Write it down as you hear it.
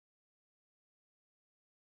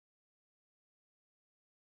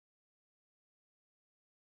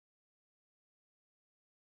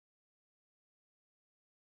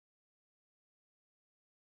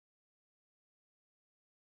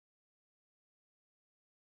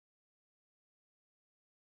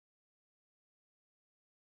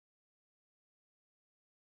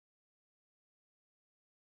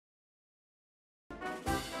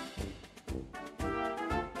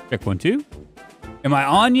Check 1, 2. Am I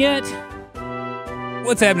on yet?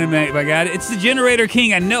 What's happening, man? My God, it's the Generator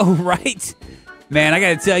King. I know, right? Man, I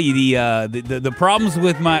gotta tell you the problems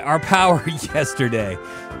with our power yesterday.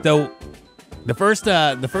 So the first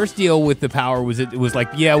deal with the power was it was like,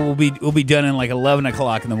 yeah, we'll be done in like 11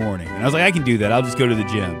 o'clock in the morning, and I was like, I can do that. I'll just go to the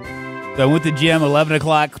gym. So I went to the gym. 11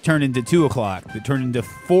 o'clock turned into 2 o'clock. It turned into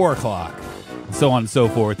 4 o'clock. So on and so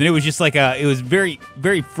forth. And it was just like it was very,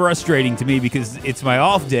 very frustrating to me because it's my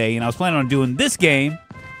off day, and I was planning on doing this game.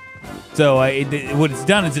 So what it's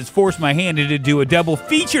done is it's forced my hand to do a double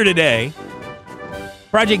feature today.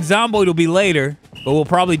 Project Zomboid will be later, but we'll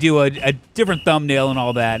probably do a different thumbnail and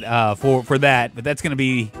all that for that. But that's going to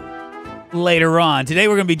be later on. Today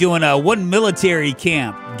we're going to be doing one military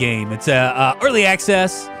camp game. It's early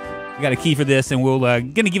access. I got a key for this, and we're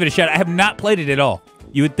going to give it a shot. I have not played it at all.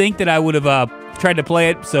 You would think that I would have tried to play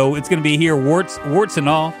it, so it's going to be here, warts and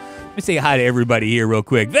all. Let me say hi to everybody here real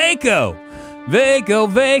quick. Vaco,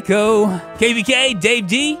 KVK, Dave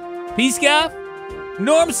D, Peacecoff,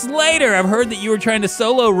 Norm Slater. I've heard that you were trying to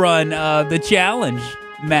solo run the challenge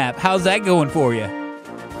map. How's that going for you?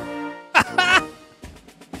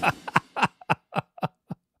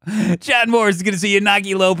 Chad Morris is going to see you.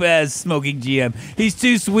 Naki Lopez, Smoking GM. He's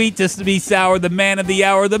too sweet to be sour. The man of the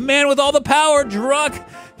hour. The man with all the power. Drunk.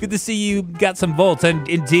 Good to see you got some volts. And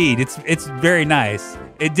indeed, it's very nice.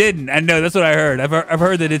 It didn't. I know. That's what I heard. I've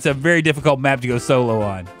heard that it's a very difficult map to go solo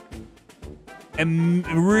on. And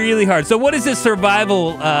really hard. So what is this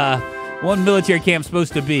survival one military camp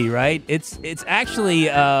supposed to be, right? It's actually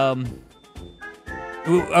a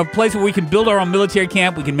place where we can build our own military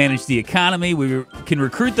camp. We can manage the economy. We can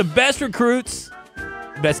recruit the best recruits,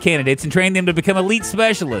 best candidates, and train them to become elite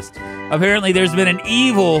specialists. Apparently, there's been an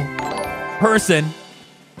evil person.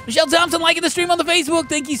 Michelle Thompson liking the stream on the Facebook.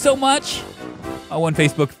 Thank you so much. One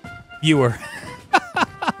Facebook viewer.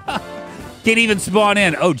 Can't even spawn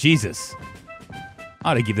in. Oh, Jesus. I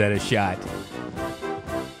ought to give that a shot.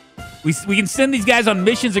 We can send these guys on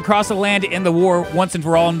missions across the land to end the war once and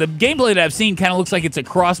for all. And the gameplay that I've seen kind of looks like it's a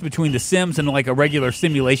cross between The Sims and like a regular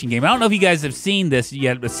simulation game. I don't know if you guys have seen this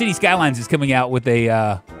yet, but City Skylines is coming out with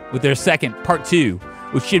with their second part 2,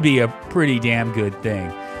 which should be a pretty damn good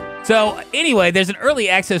thing. So anyway, there's an early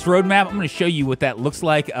access roadmap. I'm going to show you what that looks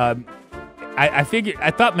like. I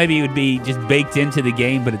thought maybe it would be just baked into the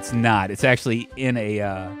game, but it's not. It's actually in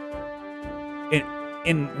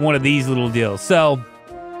in one of these little deals. So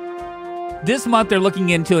this month, they're looking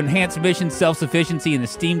into enhanced mission self-sufficiency and the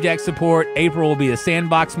Steam Deck support. April will be a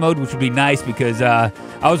sandbox mode, which would be nice because I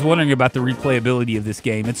was wondering about the replayability of this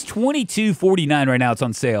game. It's $22.49 right now. It's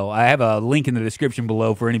on sale. I have a link in the description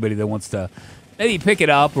below for anybody that wants to maybe pick it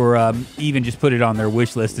up or even just put it on their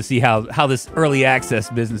wish list to see how this early access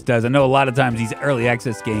business does. I know a lot of times these early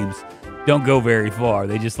access games don't go very far.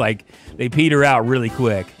 They just they peter out really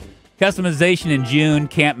quick. Customization in June,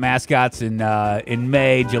 camp mascots in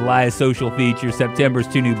May, July is social features, September's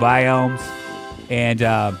 2 new biomes, and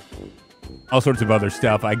all sorts of other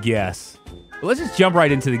stuff, I guess. But let's just jump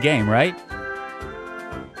right into the game, right?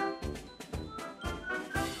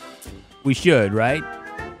 We should, right?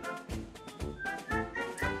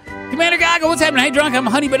 Commander Goggle, what's happening? Hey, Drunk, I'm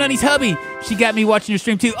Honey But Honey's hubby. She got me watching your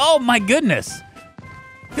stream, too. Oh, my goodness.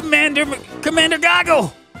 Commander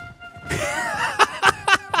Goggle.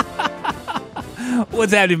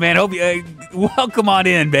 What's happening, man? Hope you welcome on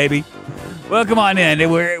in, baby. Welcome on in.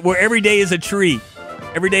 Where every day is a treat.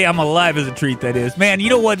 Every day I'm alive is a treat. That is, man. You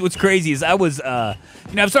know what's crazy is I was, I've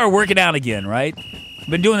started working out again. Right? I've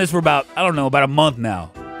been doing this for about a month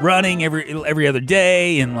now. Running every other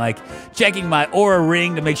day and checking my Aura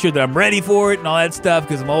ring to make sure that I'm ready for it and all that stuff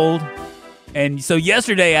because I'm old. And so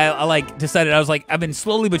yesterday, I decided I've been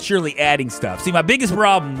slowly but surely adding stuff. See, my biggest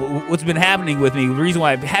problem, what's been happening with me, the reason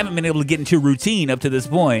why I haven't been able to get into routine up to this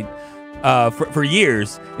point for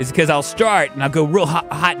years is because I'll start and I'll go real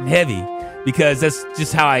hot and heavy because that's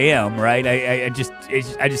just how I am, right? I just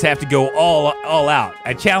have to go all out.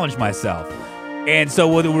 I challenge myself. And so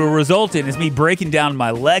what it will result in is me breaking down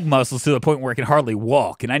my leg muscles to the point where I can hardly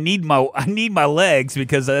walk. And I need my legs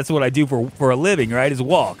because that's what I do for a living, right? Is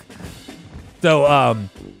walk. So, I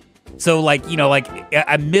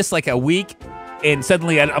miss a week, and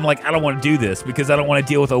suddenly I'm like, I don't want to do this because I don't want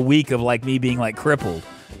to deal with a week of me being crippled.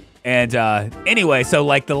 And anyway, so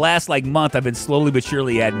the last month, I've been slowly but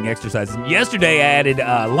surely adding exercises. And yesterday, I added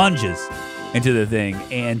lunges into the thing,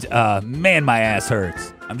 and man, my ass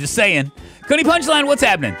hurts. I'm just saying. Cody Punchline, what's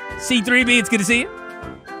happening? C3B, it's good to see you.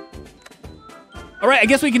 All right, I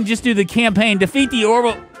guess we can just do the campaign. Defeat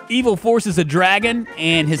the evil forces a dragon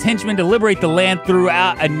and his henchmen to liberate the land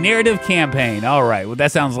throughout a narrative campaign. All right, well,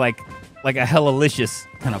 that sounds like like a hella-licious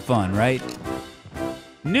kind of fun, right?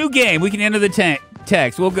 New game. We can enter the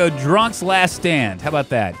text. We'll go Drunk's Last Stand. How about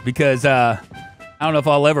that? Because I don't know if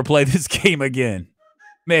I'll ever play this game again.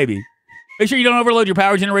 Maybe. Make sure you don't overload your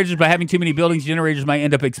power generators by having too many buildings. Generators might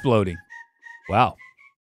end up exploding. Wow.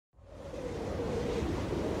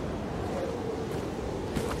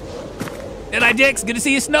 Deadeye Dix, good to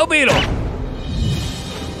see you, Snow Beetle.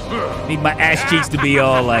 Need my ass cheeks to be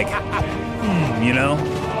all like, you know?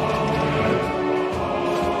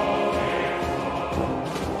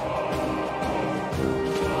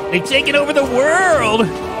 They're taking over the world.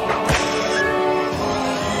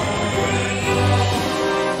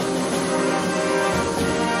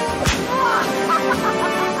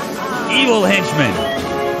 Evil henchman.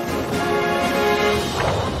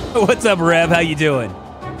 What's up, Rev? How you doing?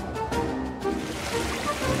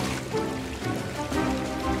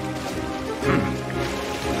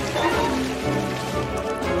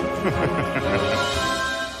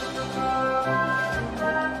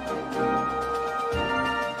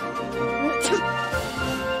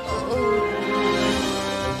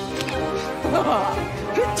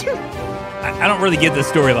 I don't really get the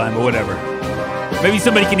storyline, but whatever. Maybe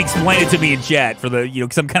somebody can explain it to me in chat for the,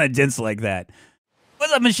 because I'm kind of dense like that.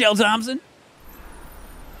 What's up, Michelle Thompson?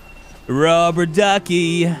 Rubber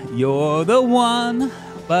ducky, you're the one.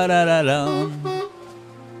 Ba-da-da-dum.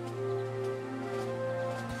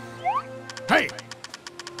 Hey!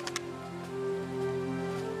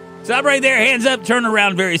 Stop right there, hands up, turn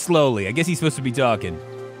around very slowly. I guess he's supposed to be talking.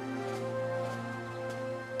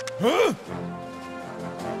 Huh?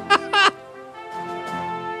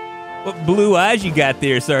 What blue eyes you got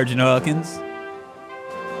there, Sergeant Hawkins?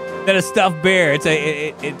 Is that a stuffed bear? It's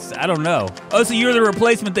I don't know. Oh, so you're the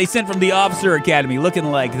replacement they sent from the Officer Academy, looking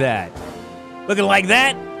like that. Looking like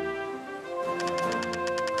that?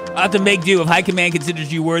 I'll have to make do. If High Command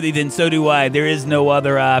considers you worthy, then so do I. There is no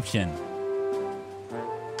other option.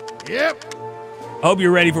 Yep. I hope you're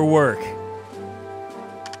ready for work.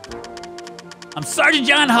 I'm Sergeant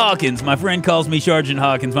John Hawkins. My friend calls me Sergeant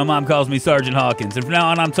Hawkins. My mom calls me Sergeant Hawkins. And from now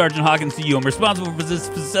on, I'm Sergeant Hawkins to you. I'm responsible for this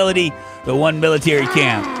facility, the one military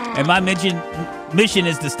camp. And my mission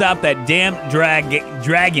is to stop that damn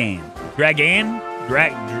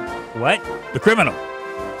what? The criminal.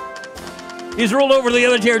 He's ruled over the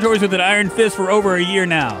other territories with an iron fist for over a year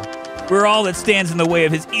now. We're all that stands in the way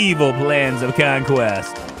of his evil plans of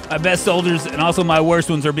conquest. My best soldiers and also my worst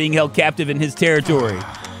ones are being held captive in his territory.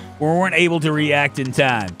 We weren't able to react in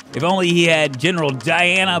time. If only he had General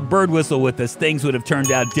Diana Birdwhistle with us, things would have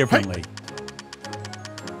turned out differently.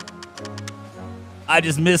 I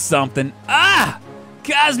just missed something. Ah!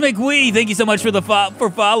 Cosmic Wee, thank you so much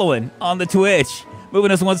for following on the Twitch.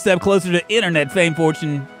 Moving us one step closer to internet fame,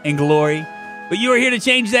 fortune, and glory. But you are here to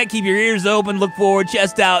change that. Keep your ears open, look forward,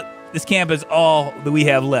 chest out. This camp is all that we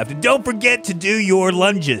have left. And don't forget to do your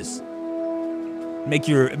lunges. Make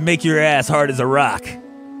your ass hard as a rock.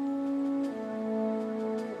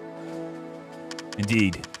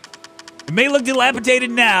 Indeed. It may look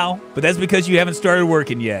dilapidated now, but that's because you haven't started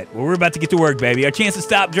working yet. Well, we're about to get to work, baby. Our chance to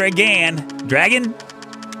stop Dragan?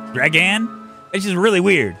 It's just really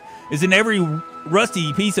weird. It's in every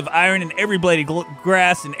rusty piece of iron and every blade of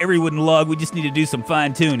grass and every wooden log. We just need to do some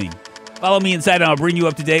fine-tuning. Follow me inside and I'll bring you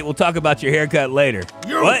up to date. We'll talk about your haircut later.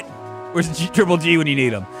 Yo. What? Where's the Triple G when you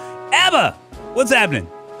need him? Abba! What's happening?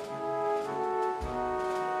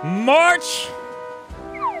 March!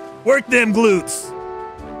 Work them glutes.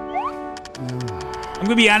 I'm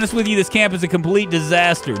gonna be honest with you, this camp is a complete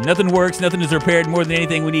disaster. Nothing works, nothing is repaired. More than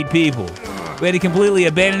anything, we need people. We had to completely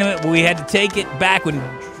abandon it, but we had to take it back when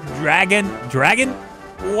Dragon?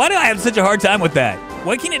 Why do I have such a hard time with that?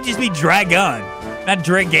 Why can't it just be Dragon, not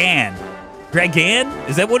Dragan? Dragan?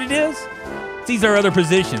 Is that what it is? These are other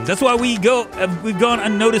positions. That's why we've gone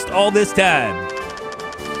unnoticed all this time.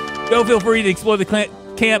 Go feel free to explore the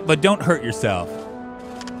camp, but don't hurt yourself.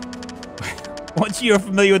 Once you're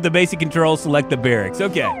familiar with the basic controls, select the barracks.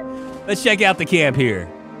 Okay, let's check out the camp here.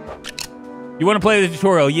 You want to play the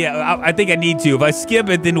tutorial? Yeah, I think I need to. If I skip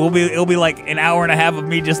it, then it'll be like an hour and a half of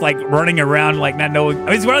me just like running around like not knowing. I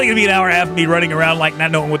mean, it's probably gonna be an hour and a half of me running around like not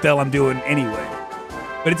knowing what the hell I'm doing anyway.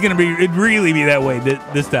 But it'd really be that way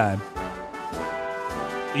this time.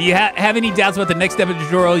 If you have any doubts about the next step of the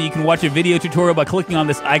tutorial, you can watch a video tutorial by clicking on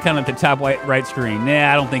this icon at the top right screen.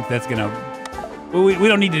 Nah, I don't think that's gonna. We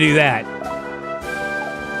don't need to do that.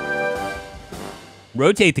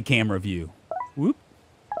 Rotate the camera view. Whoop.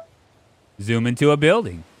 Zoom into a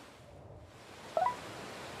building.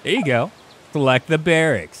 There you go. Select the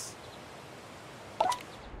barracks.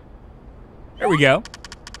 There we go.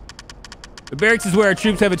 The barracks is where our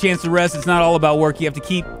troops have a chance to rest. It's not all about work. You have to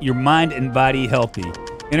keep your mind and body healthy.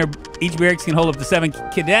 Each barracks can hold up to 7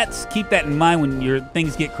 cadets. Keep that in mind when your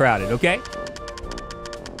things get crowded, okay?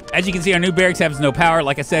 As you can see, our new barracks has no power.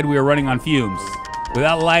 Like I said, we are running on fumes.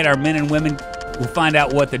 Without light, our men and women will find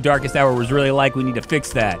out what the darkest hour was really like. We need to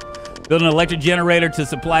fix that. Build an electric generator to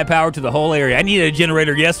supply power to the whole area. I needed a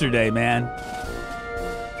generator yesterday, man.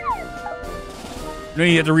 You don't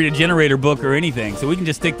even have to read a generator book or anything. So we can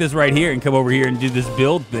just stick this right here and come over here and do this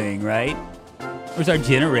build thing, right? Where's our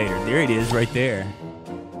generator? There it is right there.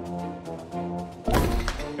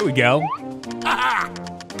 Here we go.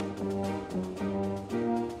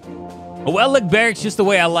 A well-lit barracks just the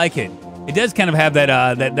way I like it. It does kind of have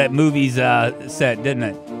that movie's set, doesn't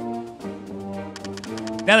it?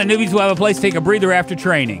 Now the newbies will have a place to take a breather after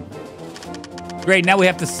training. Great, now we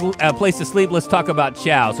have a place to sleep. Let's talk about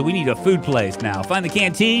chow. So we need a food place now. Find the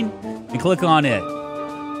canteen and click on it.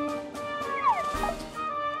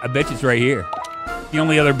 I bet you it's right here. The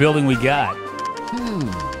only other building we got.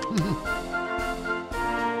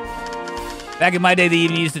 Back in my day, they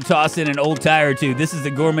even used to toss in an old tire or two. This is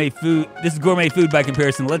gourmet food by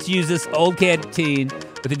comparison. Let's use this old canteen.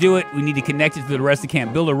 But to do it, we need to connect it to the rest of the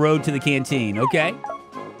camp. Build a road to the canteen, okay?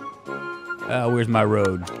 Where's my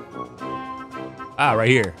road? Right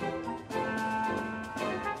here.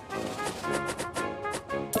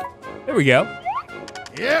 There we go.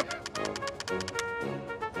 Yep.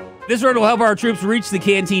 This road will help our troops reach the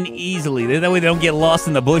canteen easily. That way they don't get lost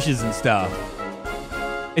in the bushes and stuff.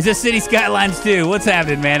 Is this City Skylines too? What's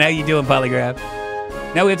happening, man? How you doing, Polygraph?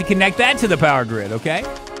 Now we have to connect that to the power grid, okay?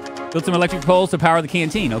 Build some electric poles to power the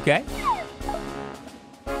canteen, okay?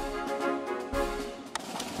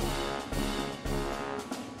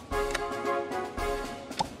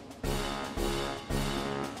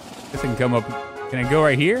 This can come up. Can I go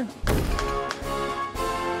right here?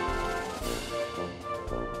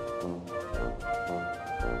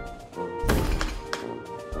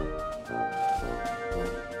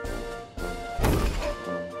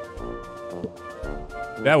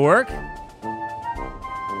 Did that work?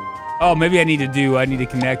 Oh, maybe I need to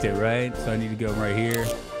connect it, right? So I need to go right here.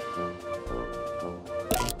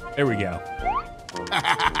 There we go.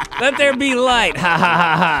 Let there be light. Ha ha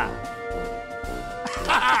ha ha.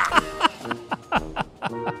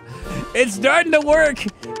 It's starting to work.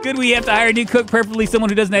 Good, we have to hire a new cook, preferably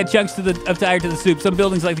someone who doesn't add chunks of tire to the soup. Some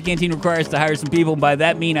buildings like the canteen require us to hire some people, and by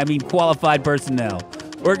that I mean qualified personnel.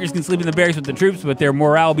 Workers can sleep in the barracks with the troops, but their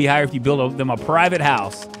morale will be higher if you build them a private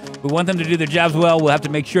house. If we want them to do their jobs well, we'll have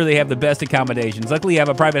to make sure they have the best accommodations. Luckily, I have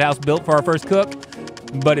a private house built for our first cook,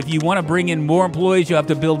 but if you want to bring in more employees, you'll have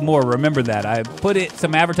to build more. Remember that. I put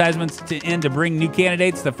some advertisements in to bring new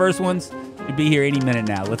candidates. The first ones should be here any minute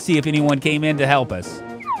now. Let's see if anyone came in to help us.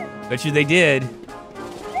 Bet you they did.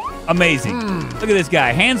 Amazing. Look at this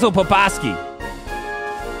guy, Hansel Poposki.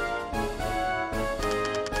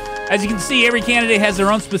 As you can see, every candidate has their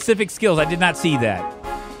own specific skills. I did not see that.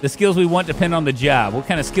 The skills we want depend on the job. What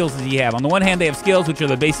kind of skills does he have? On the one hand, they have skills, which are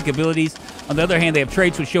the basic abilities. On the other hand, they have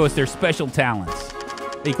traits, which show us their special talents.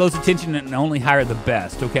 Pay close attention and only hire the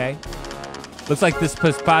best, okay? Looks like this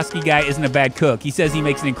Poposki guy isn't a bad cook. He says he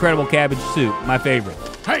makes an incredible cabbage soup, my favorite.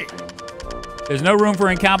 Hey! There's no room for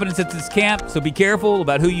incompetence at this camp, so be careful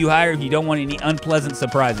about who you hire if you don't want any unpleasant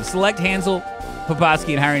surprises. Select Hansel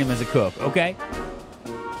Poposki and hiring him as a cook, okay?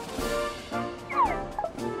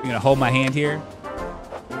 You're gonna hold my hand here.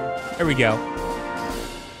 There we go.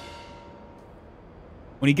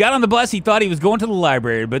 When he got on the bus, he thought he was going to the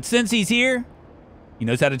library, but since he's here, he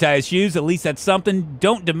knows how to tie his shoes. At least that's something.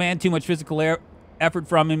 Don't demand too much physical effort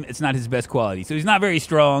from him. It's not his best quality. So he's not very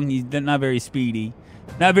strong. He's not very speedy.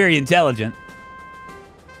 Not very intelligent.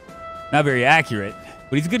 Not very accurate.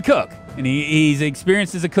 But he's a good cook. And he's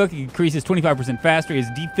experienced as a cook. He increases 25% faster. He has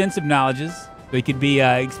defensive knowledges. So he could be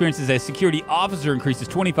experienced as a security officer, increases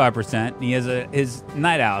 25%. And he has his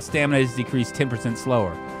night owl. Stamina is decreased 10%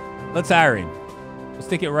 slower. Let's hire him. We'll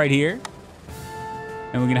stick it right here.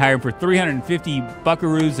 And we can hire him for 350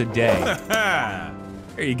 buckaroos a day.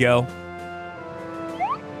 There you go.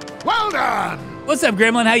 Well done! What's up,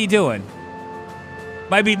 Gremlin? How you doing?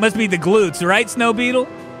 Must be the glutes, right, Snow Beetle?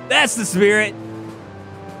 That's the spirit.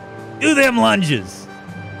 Do them lunges.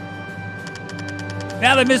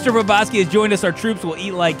 Now that Mr. Poposki has joined us, our troops will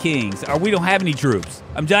eat like kings. We don't have any troops.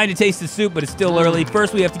 I'm dying to taste the soup, but it's still early.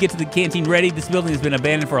 First, we have to get to the canteen ready. This building has been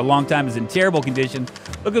abandoned for a long time. It's in terrible condition.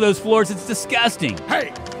 Look at those floors. It's disgusting.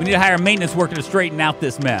 Hey! We need to hire a maintenance worker to straighten out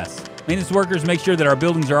this mess. Maintenance workers make sure that our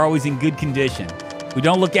buildings are always in good condition. If we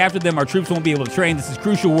don't look after them, our troops won't be able to train. This is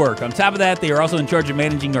crucial work. On top of that, they are also in charge of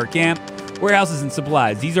managing our camp, warehouses, and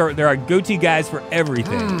supplies. They're our go-to guys for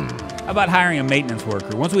everything. How How about hiring a maintenance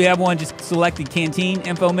worker? Once we have one, just select the canteen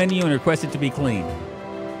info menu and request it to be cleaned.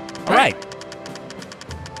 All right.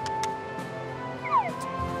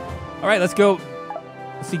 All right, let's go.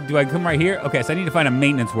 Let's see, do I come right here? Okay, so I need to find a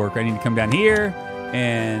maintenance worker. I need to come down here,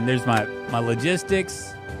 and there's my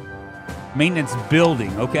logistics. Maintenance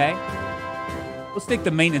building, okay. We'll stick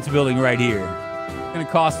the maintenance building right here. It's going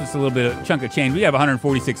to cost us a little bit of chunk of change. We have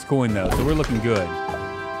 146 coin, though, so we're looking good.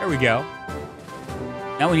 There we go.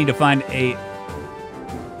 Now we need to find a...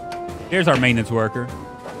 There's our maintenance worker.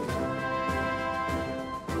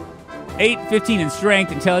 8, 15 in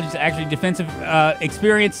strength, intelligence, actually defensive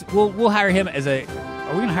experience. We'll hire him as a...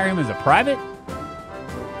 Are we going to hire him as a private?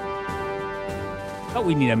 Oh,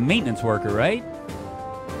 we need a maintenance worker, right?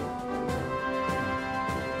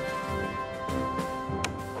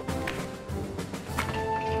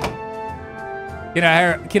 Can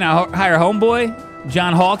I hire homeboy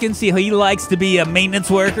John Hawkins? See how he likes to be a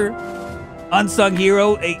maintenance worker, unsung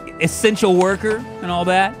hero, essential worker, and all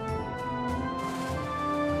that.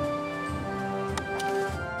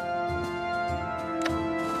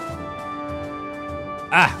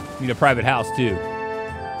 Need a private house too.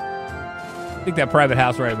 I think that private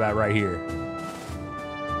house right here.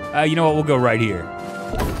 You know what? We'll go right here.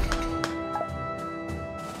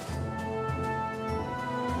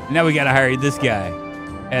 Now we gotta hire this guy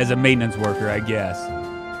as a maintenance worker, I guess.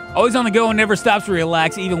 Always on the go and never stops to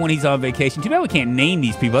relax, even when he's on vacation. Too bad we can't name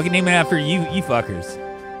these people. I can name it after you fuckers.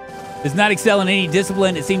 Does not excel in any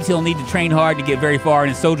discipline. It seems he'll need to train hard to get very far in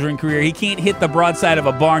his soldiering career. He can't hit the broadside of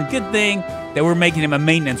a barn. Good thing that we're making him a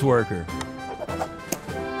maintenance worker.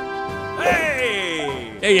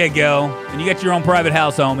 Hey! There you go. And you got your own private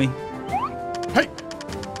house, homie. Hey!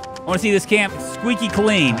 I want to see this camp squeaky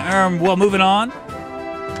clean. Well, moving on.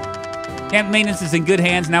 Camp maintenance is in good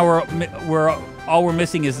hands. Now all we're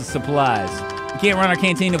missing is the supplies. We can't run our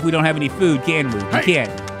canteen if we don't have any food, can we? We can't.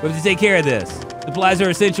 We have to take care of this. Supplies are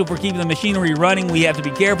essential for keeping the machinery running. We have to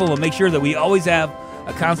be careful and make sure that we always have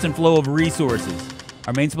a constant flow of resources.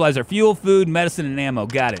 Our main supplies are fuel, food, medicine, and ammo.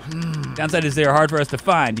 Got it. Downside is they're hard for us to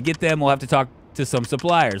find. To get them, we'll have to talk to some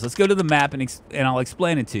suppliers. Let's go to the map and I'll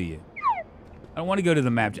explain it to you. I don't want to go to the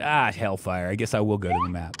map. Hellfire. I guess I will go to the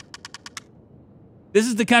map. This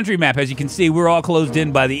is the country map. As you can see, we're all closed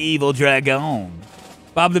in by the evil dragon.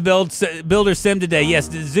 Bob the Builder sim today. Yes,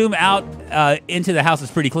 the zoom out into the house is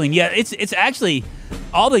pretty clean. Yeah, it's actually,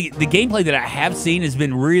 all the gameplay that I have seen has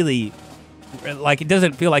been really, like, it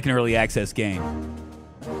doesn't feel like an early access game.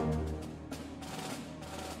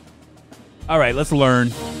 All right, let's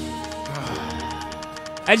learn.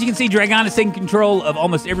 As you can see, Dragon is taking control of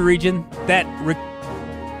almost every region. That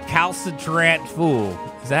recalcitrant fool.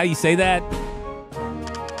 Is that how you say that?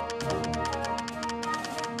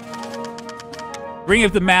 Bring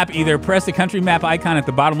up the map. Either press the country map icon at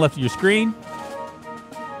the bottom left of your screen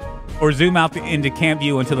or zoom out into camp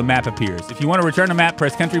view until the map appears. If you want to return the map,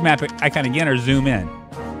 press country map icon again or zoom in.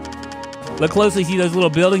 Look closely, see those little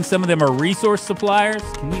buildings? Some of them are resource suppliers.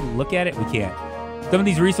 Can we look at it? We can't. Some of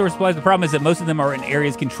these resource supplies, the problem is that most of them are in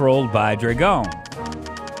areas controlled by Dragon.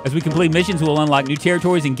 As we complete missions, we'll unlock new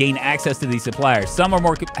territories and gain access to these suppliers. Some are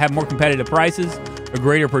have more competitive prices or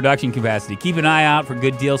greater production capacity. Keep an eye out for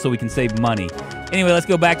good deals so we can save money. Anyway, let's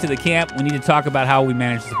go back to the camp. We need to talk about how we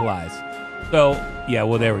manage supplies. So, yeah,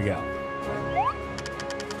 well, there we go.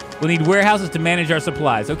 We'll need warehouses to manage our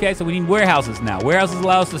supplies. Okay, so we need warehouses now. Warehouses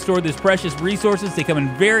allow us to store these precious resources. They come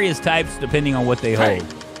in various types depending on what they hold.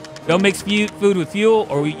 Don't mix food with fuel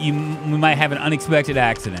or we might have an unexpected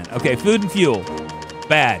accident. Okay, food and fuel.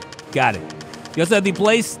 Bad. Got it. You also have to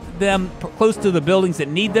place them close to the buildings that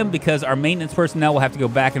need them because our maintenance personnel will have to go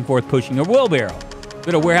back and forth pushing a wheelbarrow.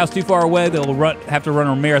 Build a warehouse too far away, they'll have to run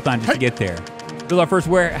a marathon just to get there. Build our first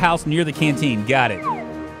warehouse near the canteen. Got it.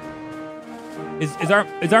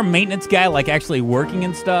 Is our maintenance guy like actually working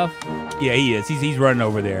and stuff? Yeah, he is. He's running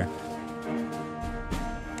over there.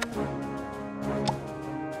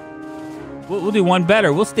 We'll do one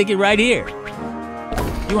better. We'll stick it right here.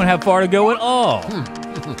 You won't have far to go at all.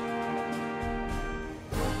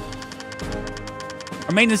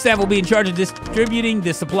 Our maintenance staff will be in charge of distributing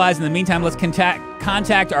the supplies. In the meantime, let's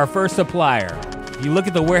contact our first supplier. If you look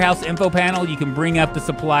at the warehouse info panel, you can bring up the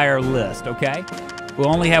supplier list, okay? We'll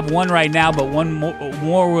only have one right now, but one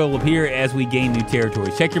more will appear as we gain new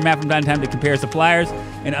territories. Check your map from time to time to compare suppliers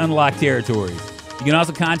and unlock territories. You can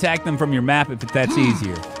also contact them from your map if that's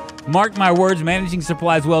easier. Mark my words, managing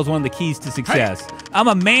supplies well is one of the keys to success. I'm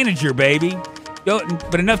a manager, baby.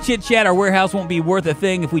 But enough chit-chat, our warehouse won't be worth a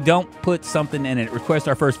thing if we don't put something in it. Request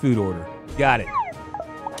our first food order. Got it.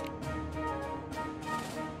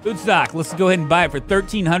 Food stock. Let's go ahead and buy it for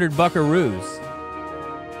 1,300 buckaroos.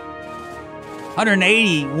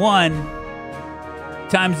 181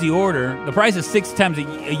 times the order. The price is 6 times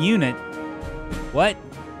a unit. What?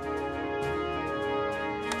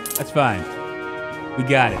 That's fine. We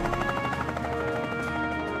got it.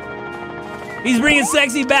 He's bringing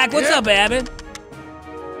sexy back. What's up, Abbott?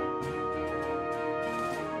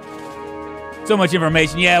 So much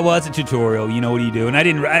information. Yeah, well, it's a tutorial. You know, what do you do? And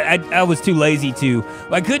I was too lazy to.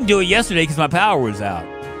 Well, I couldn't do it yesterday because my power was out.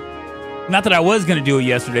 Not that I was going to do it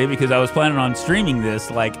yesterday because I was planning on streaming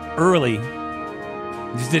this like early.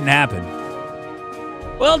 It just didn't happen.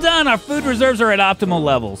 Well done. Our food reserves are at optimal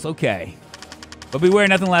levels. Okay. But beware,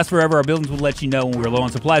 nothing lasts forever. Our buildings will let you know when we're low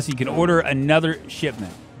on supplies so you can order another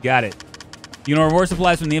shipment. Got it. You can order more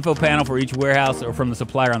supplies from the info panel for each warehouse or from the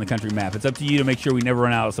supplier on the country map. It's up to you to make sure we never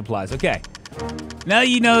run out of supplies. Okay. Now that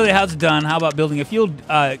you know how it's done, how about building a fuel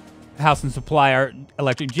house and supply our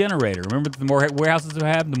electric generator? Remember, the more warehouses you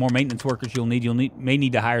have, the more maintenance workers you'll need. May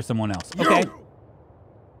need to hire someone else. Okay.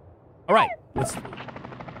 All right.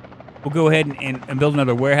 We'll go ahead and build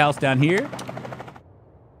another warehouse down here.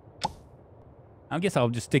 I guess I'll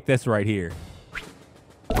just stick this right here.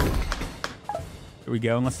 There we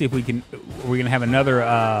go. And let's see if we can. We're gonna have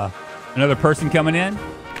another person coming in.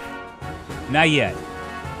 Not yet.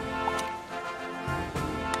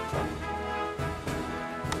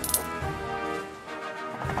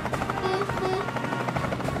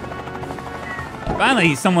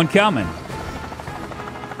 Finally, someone coming.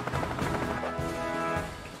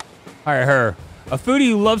 Hire her. A foodie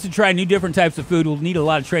who loves to try new different types of food will need a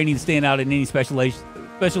lot of training to stand out in any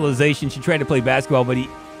specialization. She tried to play basketball,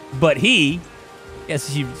 but he,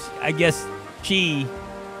 I guess she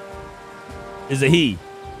is a he.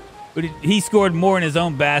 But he scored more in his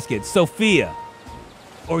own basket. Sophia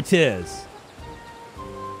Ortiz.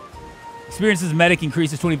 Experiences medic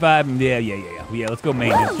increases 25. Yeah, let's go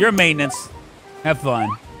maintenance. You're maintenance. Have fun.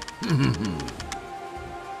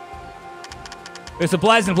 There's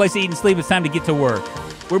supplies and a place to eat and sleep. It's time to get to work.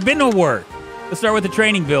 We've been to work. Let's start with the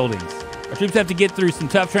training buildings. Our troops have to get through some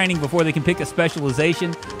tough training before they can pick a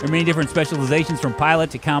specialization. There are many different specializations from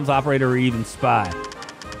pilot to comms operator or even spy.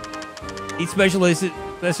 Each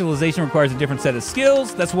specialization requires a different set of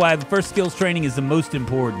skills. That's why the first skills training is the most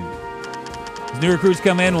important. As new recruits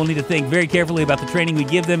come in, we'll need to think very carefully about the training we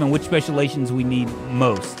give them and which specializations we need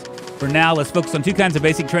most. For now, let's focus on 2 kinds of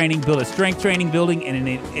basic training. Build a strength training building and an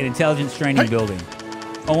intelligence training building.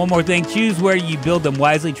 Oh, one more thing. Choose where you build them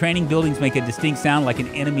wisely. Training buildings make a distinct sound like an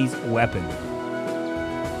enemy's weapon.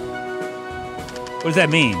 What does that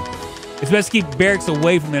mean? It's best to keep barracks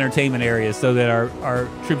away from entertainment areas so that our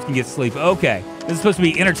troops can get sleep. Okay. This is supposed to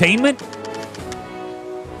be entertainment?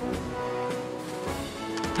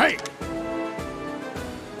 Hey!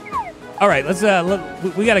 All right,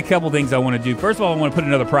 we got a couple things I want to do. First of all, I want to put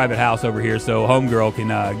another private house over here so homegirl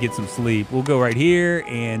can get some sleep. We'll go right here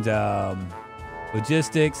and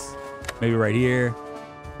logistics, maybe right here,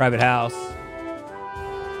 private house.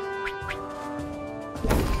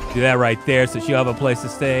 Do that right there so she'll have a place to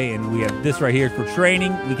stay. And we have this right here for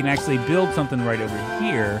training. We can actually build something right over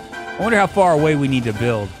here. I wonder how far away we need to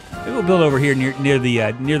build. Maybe we'll build over here near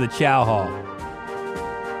the chow hall.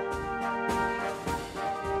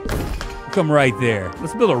 Come right there.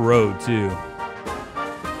 Let's build a road too.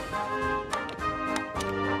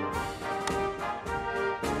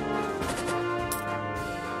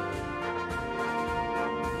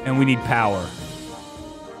 And we need power.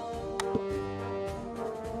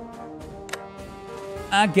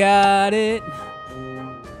 I got it.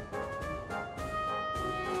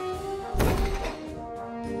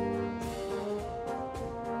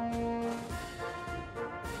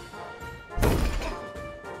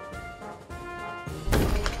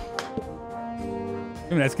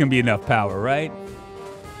 I mean, that's going to be enough power, right?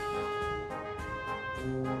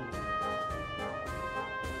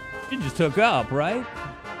 It just took up, right?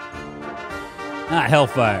 Ah,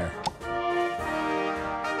 Hellfire.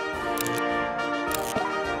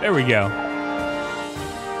 There we go.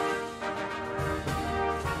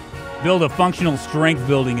 Build a functional strength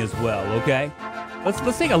building as well, okay?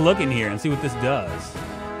 Let's take a look in here and see what this does.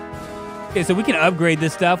 Okay, so we can upgrade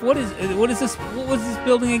this stuff. What is this? What was this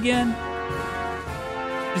building again?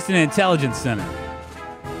 Just an intelligence center.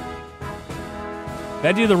 Did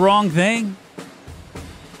I do the wrong thing?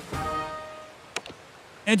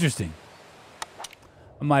 Interesting.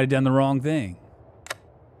 I might have done the wrong thing.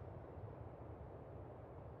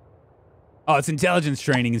 Oh, it's intelligence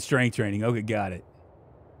training and strength training. Okay, got it.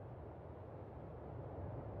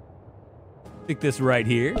 Stick this right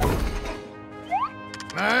here.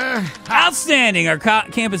 Outstanding! Our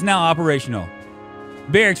camp is now operational.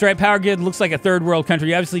 Barracks, right? Power grid looks like a third world country.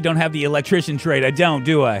 You obviously don't have the electrician trade. I don't,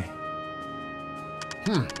 do I?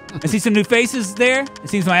 I see some new faces there. It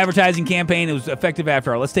seems my advertising campaign was effective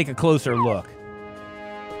after all. Let's take a closer look.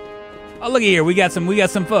 Oh, look at here. We got some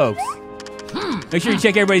folks. Make sure you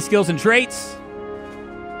check everybody's skills and traits.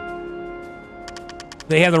 If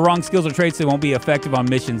they have the wrong skills or traits, they won't be effective on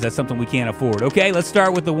missions. That's something we can't afford. Okay, let's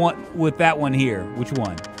start with that one here. Which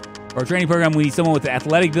one? For our training program, we need someone with an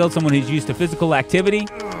athletic build, someone who's used to physical activity.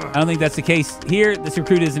 I don't think that's the case here. This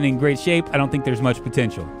recruit isn't in great shape. I don't think there's much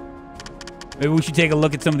potential. Maybe we should take a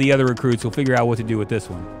look at some of the other recruits. We'll figure out what to do with this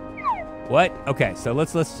one. What? Okay, so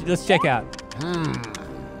let's check out.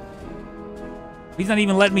 He's not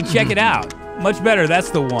even letting me check it out. Much better.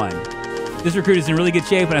 That's the one. This recruit is in really good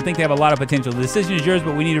shape, and I think they have a lot of potential. The decision is yours,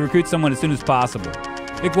 but we need to recruit someone as soon as possible.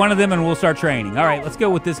 Pick one of them, and we'll start training. All right, let's go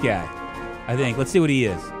with this guy. I think. Let's see what he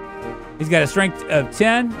is. He's got a strength of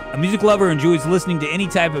 10, a music lover, enjoys listening to any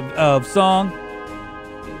type of song.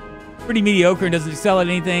 Pretty mediocre and doesn't excel at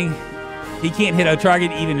anything. He can't hit a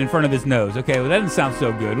target even in front of his nose. Okay, well, that doesn't sound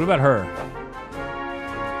so good. What about her?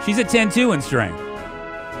 She's at 10 too in strength.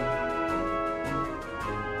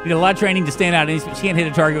 Need a lot of training to stand out. She can't hit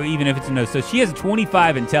a target even if it's a nose. So she has a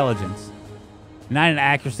 25 intelligence, 9 in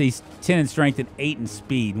accuracy, 10 in strength, and 8 in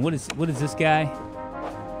speed. And what is this guy?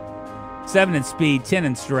 7 in speed, 10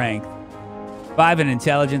 in strength, 5 in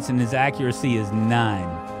intelligence, and his accuracy is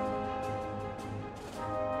 9.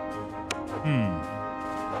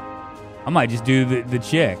 I might just do the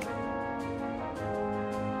chick.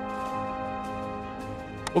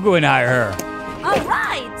 We'll go ahead and hire her. All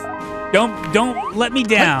right. Don't let me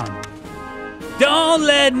down. Don't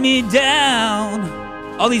let me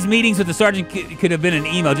down. All these meetings with the sergeant could have been an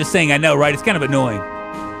email just saying I know, right? It's kind of annoying.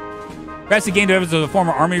 Perhaps the game developers is a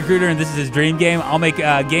former Army recruiter and this is his dream game. I'll make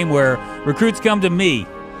a game where recruits come to me.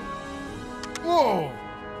 Whoa.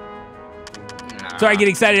 Sorry, I get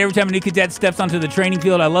excited every time a new cadet steps onto the training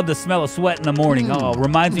field. I love the smell of sweat in the morning. Oh,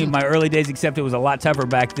 reminds me of my early days, except it was a lot tougher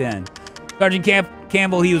back then. Sergeant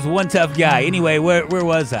Campbell, he was one tough guy. Anyway, where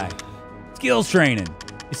was I? Skills training.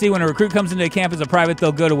 You see, when a recruit comes into a camp as a private,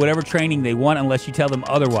 they'll go to whatever training they want unless you tell them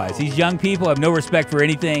otherwise. These young people have no respect for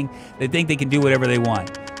anything. They think they can do whatever they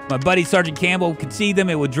want. If my buddy Sergeant Campbell could see them,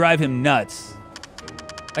 it would drive him nuts.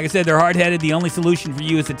 Like I said, they're hard-headed. The only solution for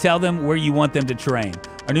you is to tell them where you want them to train.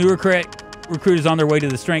 Our new recruit is on their way to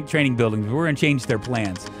the strength training building. We're going to change their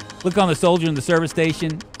plans. Click on the soldier in the service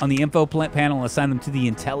station on the info panel and assign them to the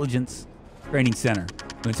intelligence training center.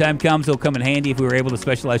 When the time comes, it'll come in handy if we were able to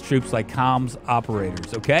specialize troops like comms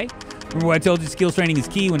operators, okay? Remember what I told you, skills training is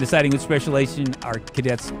key when deciding which specialization our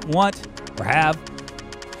cadets want or have.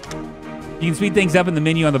 You can speed things up in the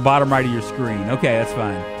menu on the bottom right of your screen. Okay, that's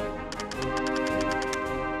fine.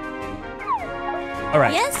 All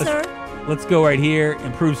right. Yes, sir. Let's go right here.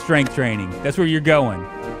 Improve strength training. That's where you're going.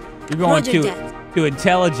 You're going to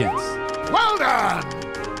intelligence. Well done.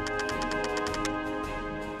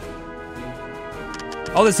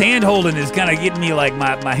 All this hand holding is kind of getting me like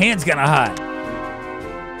my hand's kind of hot.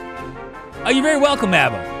 Oh, you're very welcome,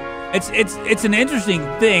 Abba. It's an interesting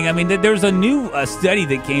thing. I mean, there's a new study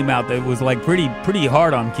that came out that was like pretty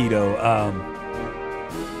hard on keto.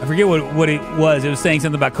 I forget what it was. It was saying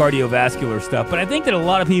something about cardiovascular stuff, but I think that a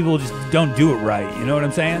lot of people just don't do it right. You know what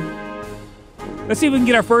I'm saying? Let's see if we can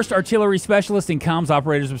get our first artillery specialist and comms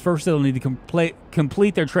operators, but first they'll need to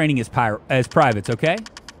complete their training as privates, okay?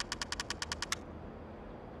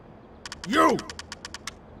 You.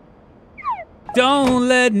 Don't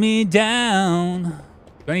let me down.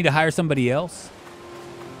 Do I need to hire somebody else?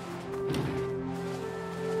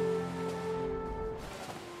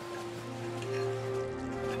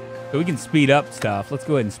 So we can speed up stuff. Let's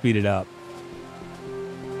go ahead and speed it up.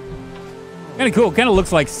 Kind of cool. Kind of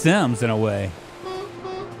looks like Sims in a way.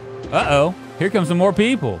 Uh-oh. Here comes some more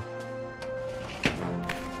people.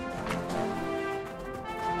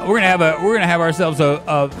 We're gonna have ourselves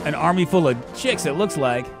an army full of chicks. It looks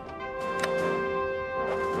like.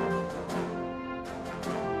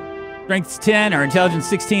 Strength's 10, her intelligence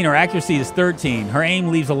 16, her accuracy is 13. Her aim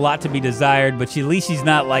leaves a lot to be desired, but at least she's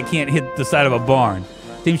not like can't hit the side of a barn.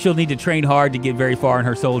 Seems she'll need to train hard to get very far in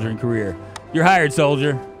her soldiering career. You're hired,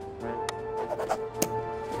 soldier.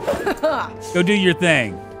 Go do your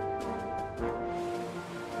thing.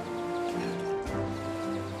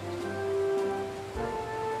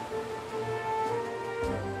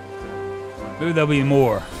 Maybe there'll be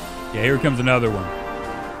more. Yeah, here comes another one.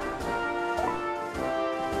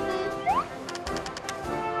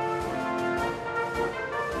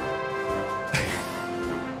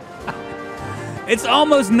 It's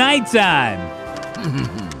almost nighttime.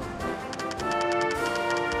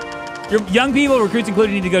 Your young people, recruits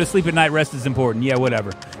included, need to go to sleep at night. Rest is important. Yeah,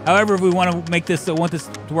 whatever. However, if we want to make this, want this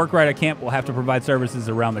to work right at camp, we'll have to provide services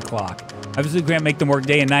around the clock. Obviously, we can't make them work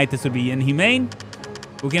day and night. This would be inhumane.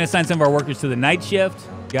 We can assign some of our workers to the night shift.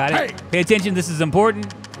 Got it. Hey. Pay attention. This is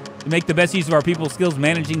important. To make the best use of our people's skills,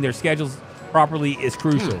 managing their schedules properly is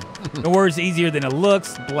crucial. No worries, easier than it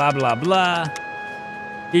looks. Blah, blah, blah.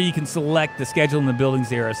 Here you can select the schedule and the buildings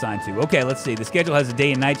they are assigned to. Okay, let's see. The schedule has a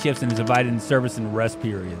day and night shifts and is divided into service and rest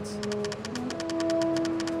periods.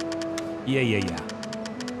 Yeah.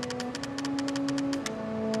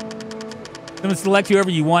 Then select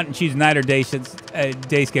whoever you want and choose night or day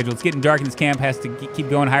schedule. It's getting dark in this camp. Has to keep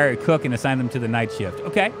going. Hire a cook and assign them to the night shift.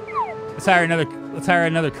 Okay. Let's hire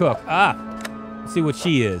another cook. Let's see what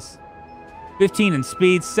she is. 15 in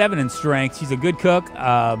speed, 7 in strength. She's a good cook.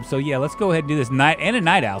 So yeah, let's go ahead and do this. Night and a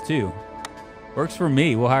night owl too. Works for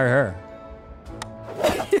me. We'll hire her.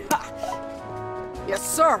 Yes,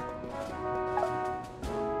 sir.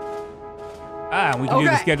 We can do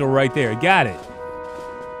the schedule right there. Got it.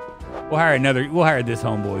 We'll hire this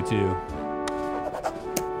homeboy too.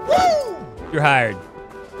 Woo! You're hired.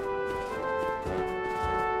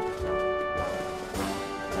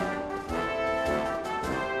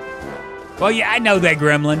 Well, yeah, I know that,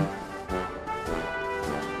 Gremlin.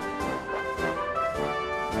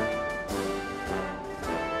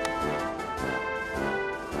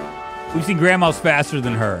 We've seen grandmas faster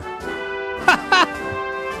than her.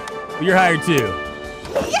 You're hired too.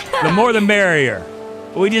 Yeah. The more the merrier.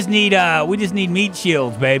 We just need meat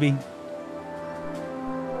shields, baby.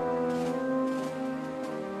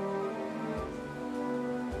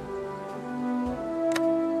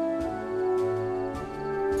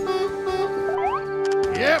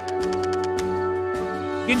 Yep.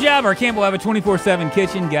 Good job. Our camp will have a 24/7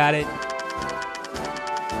 kitchen. Got it.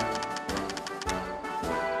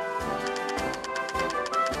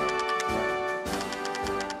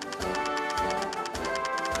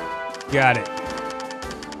 Got it.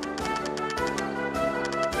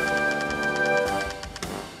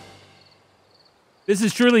 This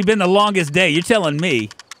has truly been the longest day. You're telling me.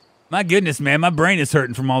 My goodness, man, my brain is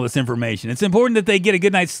hurting from all this information. It's important that they get a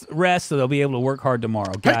good night's rest so they'll be able to work hard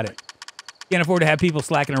tomorrow. Got it. Can't afford to have people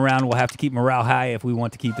slacking around. We'll have to keep morale high if we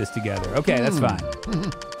want to keep this together. Okay, that's fine.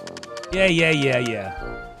 Yeah.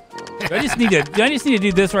 Do I just need to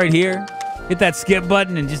do this right here? Hit that skip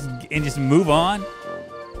button and just move on?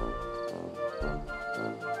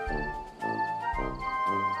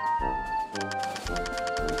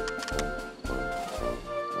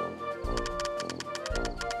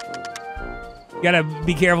 Gotta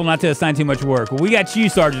be careful not to assign too much work. Well, we got you,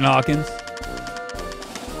 Sergeant Hawkins.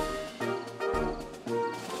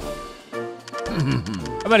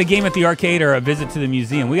 How about a game at the arcade or a visit to the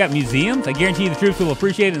museum? We got museums. I guarantee you the troops will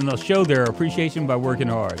appreciate it, and they'll show their appreciation by working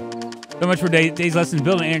hard. So much for today's lessons.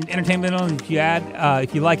 Build an entertainment on.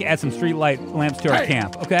 If you like, add some street light lamps to our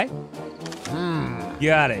camp. Okay.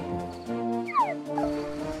 Got it.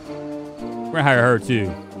 We're gonna hire her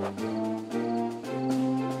too.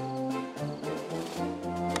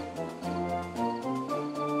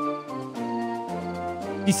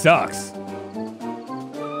 He sucks.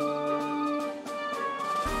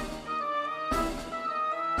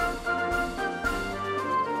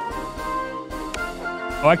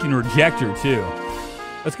 Oh, I can reject her too.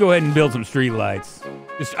 Let's go ahead and build some street lights.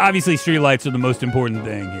 Just obviously, street lights are the most important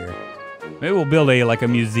thing here. Maybe we'll build like a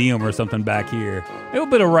museum or something back here. Maybe we'll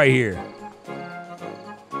build it right here.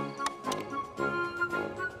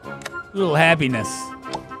 A little happiness.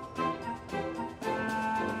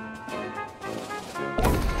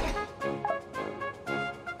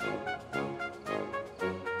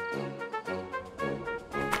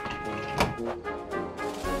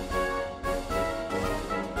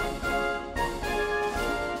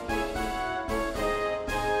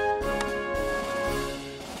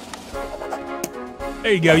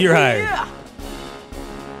 There you go, you're hired. Yeah.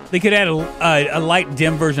 They could add a light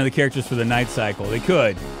dim version of the characters for the night cycle. They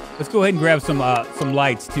could. Let's go ahead and grab some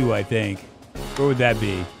lights too, I think. Where would that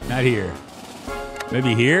be? Not here.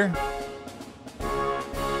 Maybe here?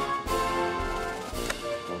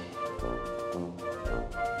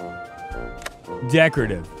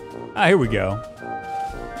 Decorative. Ah, here we go.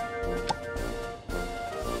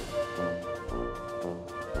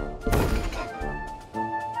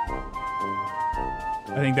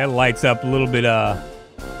 I think that lights up a little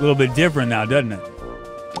bit different now, doesn't it?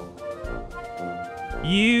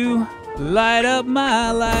 You light up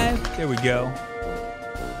my life. There we go.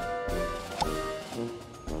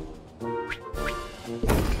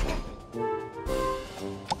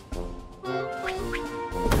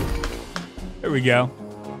 There we go.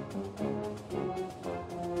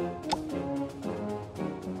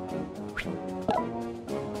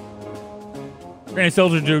 Training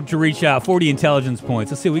soldier to reach 40 intelligence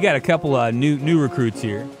points. Let's see, we got a couple new recruits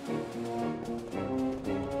here.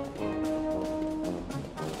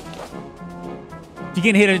 She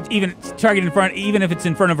can hit it even target in front, even if it's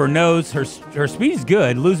in front of her nose. Her speed is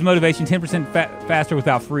good. Lose motivation 10% faster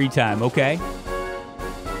without free time. Okay.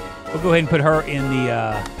 We'll go ahead and put her in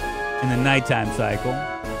the nighttime cycle.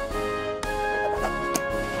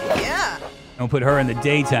 Yeah. And we'll put her in the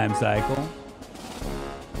daytime cycle.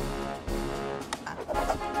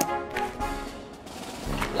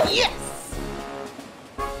 Yes.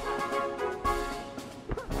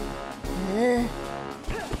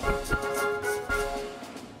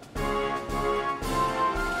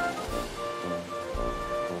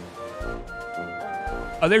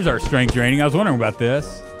 Oh, there's our strength training. I was wondering about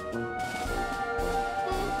this.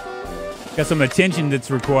 Got some attention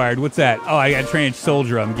that's required. What's that? Oh, I got to train a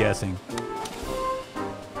soldier, I'm guessing.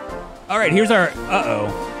 All right, here's our...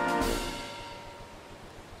 Uh-oh.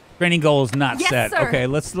 Training goal is not set. Sir. Okay,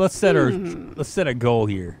 let's set let's set a goal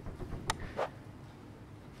here.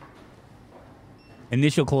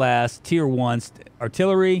 Initial class, tier 1,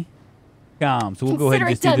 artillery, comms. So we'll go ahead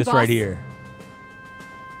and just do this right here.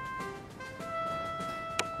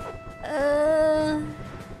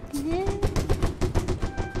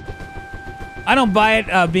 I don't buy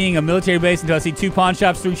it being a military base until I see 2 pawn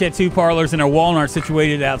shops, 3 tattoo parlors, and a Walmart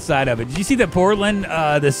situated outside of it. Did you see that Portland,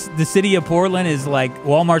 the city of Portland is like,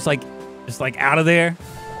 Walmart's like, just like out of there?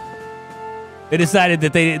 They decided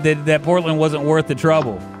that that Portland wasn't worth the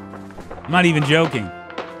trouble. I'm not even joking.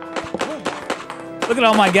 Look at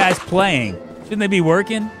all my guys playing. Shouldn't they be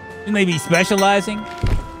working? Shouldn't they be specializing?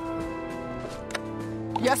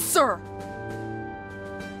 Yes, sir.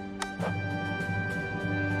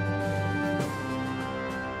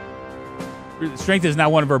 Strength is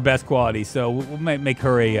not one of her best qualities, so we'll make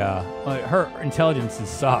her a... her intelligence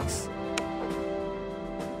sucks.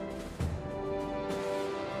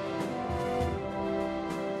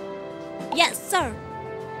 Yes, sir.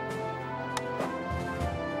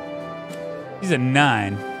 She's a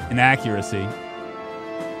 9 in accuracy.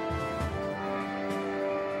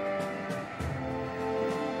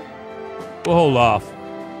 We'll hold off.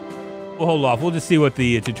 We'll just see what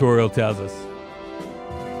the tutorial tells us.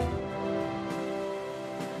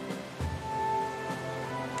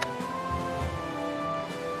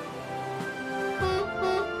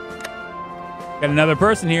 Got another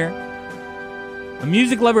person here. A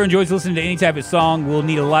music lover enjoys listening to any type of song. Will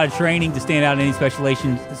need a lot of training to stand out in any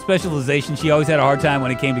specialization. She always had a hard time when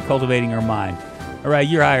it came to cultivating her mind. All right,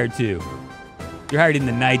 you're hired too. You're hired in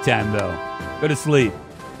the nighttime though. Go to sleep.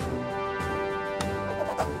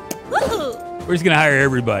 We're just gonna hire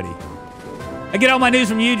everybody. I get all my news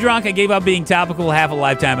from you, Drunk. I gave up being topical half a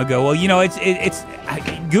lifetime ago. Well, you know, it's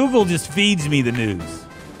Google just feeds me the news,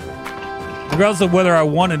 regardless of whether I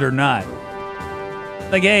want it or not.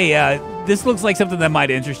 Like, hey, this looks like something that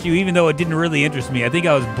might interest you, even though it didn't really interest me. I think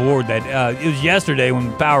I was bored that it was yesterday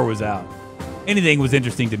when power was out. Anything was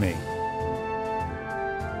interesting to me.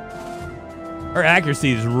 Her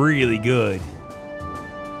accuracy is really good.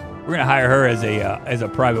 We're gonna hire her as a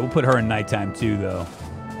private. We'll put her in nighttime too, though.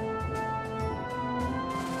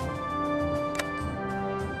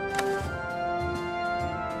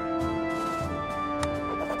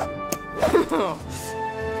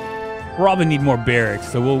 Probably need more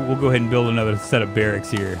barracks, so we'll go ahead and build another set of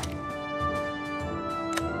barracks here.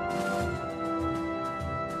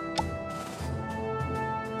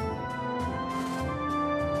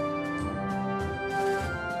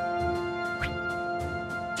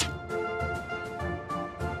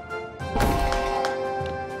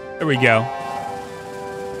 There we go.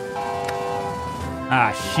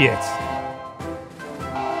 Ah, shit.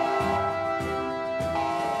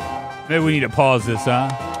 Maybe we need to pause this, huh?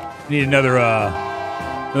 Need another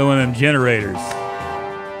one of them generators.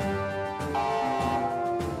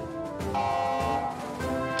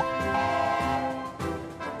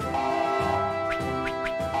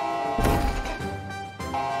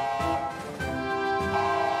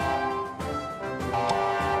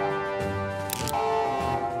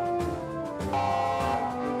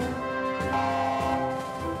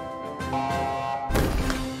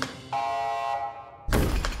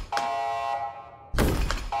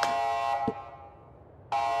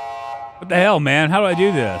 What the hell, man? How do I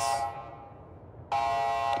do this?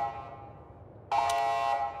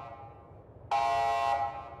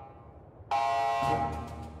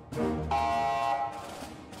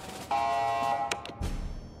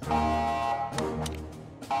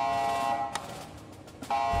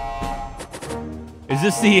 Is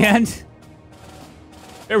this the end?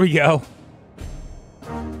 There we go.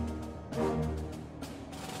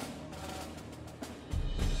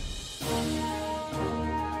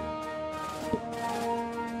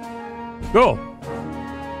 Go.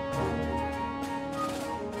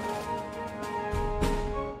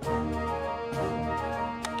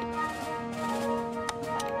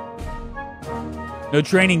 No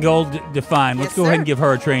training goal defined. Let's Yes, go ahead sir. and give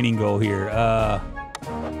her a training goal here.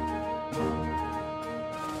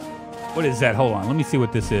 What is that? Hold on. Let me see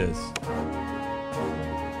what this is.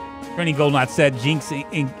 Training goal not set. Jinx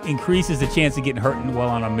increases the chance of getting hurt while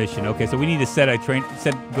on a mission. Okay, so we need to set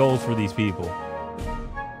goals for these people.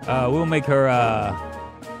 We'll make her.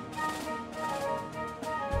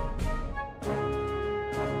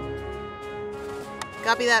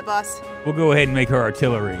 Copy that, boss. We'll go ahead and make her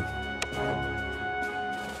artillery.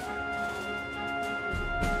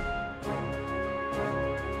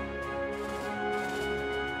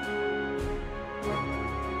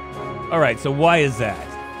 All right, so why is that?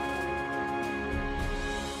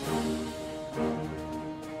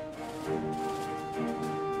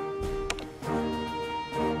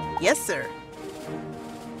 Yes, sir.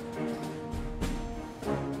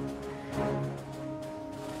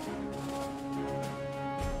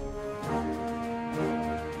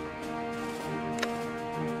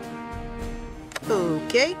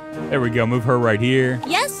 Okay. There we go. Move her right here.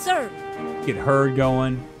 Yes, sir. Get her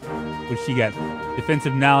going. What she got?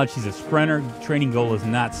 Defensive knowledge. She's a sprinter. Training goal is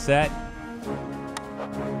not set.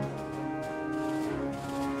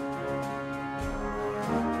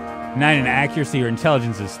 Nine in accuracy. Her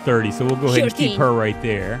intelligence is 30. So we'll go ahead and keep her right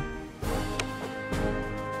there.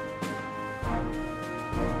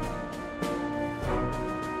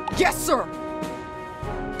 Yes, sir.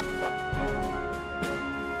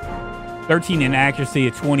 13 in accuracy,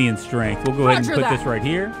 a 20 in strength. We'll go ahead and Roger put that. this right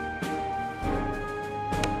here.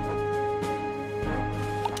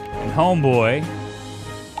 And homeboy.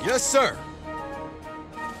 Yes, sir.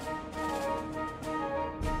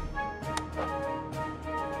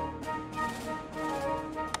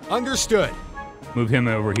 Understood. Move him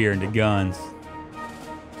over here into guns. Is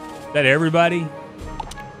that everybody?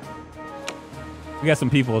 We got some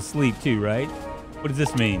people asleep too, right? What does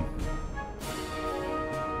this mean?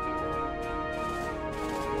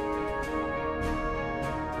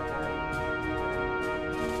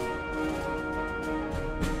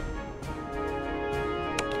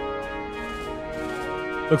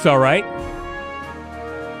 Looks all right.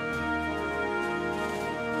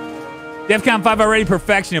 DEFCON 5 already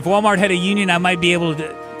perfection. If Walmart had a union, I might be able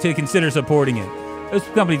to consider supporting it. Those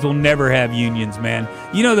companies will never have unions, man.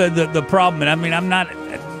 You know the problem, and I mean, I'm not.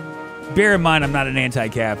 Bear in mind, I'm not an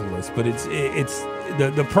anti-capitalist, but it's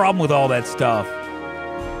the problem with all that stuff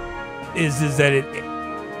is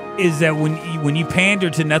that when you pander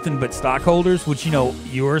to nothing but stockholders, which you know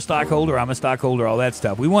you're a stockholder, I'm a stockholder, all that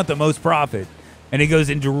stuff. We want the most profit. And it goes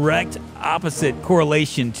in direct opposite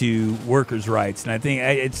correlation to workers' rights. And I think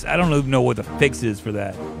I don't even know what the fix is for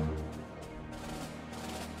that.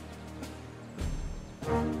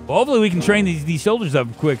 Well, hopefully we can train these soldiers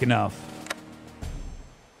up quick enough.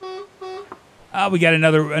 Ah, we got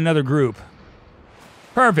another group.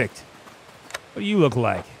 Perfect. What do you look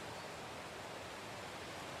like?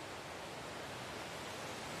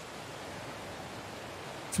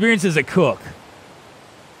 Experience as a cook.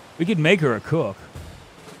 We could make her a cook.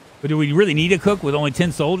 But do we really need a cook with only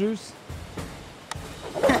 10 soldiers?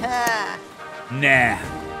 Nah.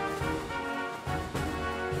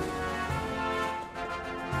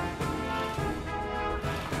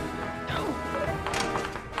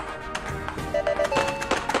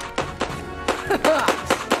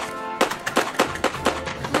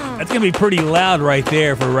 That's going to be pretty loud right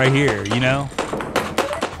there for right here, you know?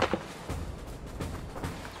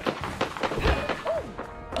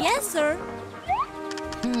 Yes, sir.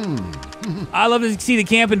 I love to see the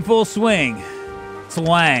camp in full swing.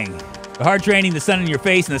 Slang. The hard training, the sun in your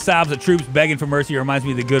face, and the sobs of troops begging for mercy reminds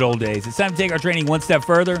me of the good old days. It's time to take our training one step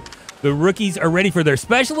further. The rookies are ready for their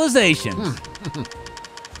specializations.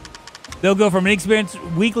 They'll go from inexperienced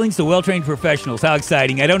weaklings to well-trained professionals. How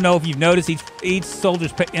exciting. I don't know if you've noticed, each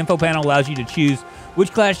soldier's info panel allows you to choose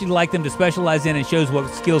which class you'd like them to specialize in and shows what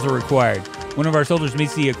skills are required. One of our soldiers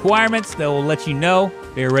meets the requirements. They'll let you know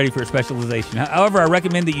they are ready for a specialization. However, I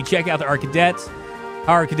recommend that you check out our cadets.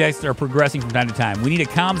 Our cadets are progressing from time to time. We need a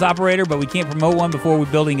comms operator, but we can't promote one before we're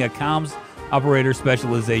building a comms operator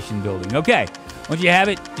specialization building. Okay, once you have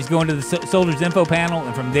it, just go into the soldier's info panel,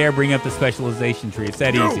 and from there, bring up the specialization tree. It's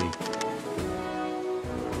that easy.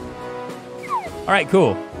 All right,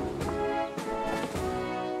 cool.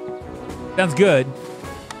 Sounds good.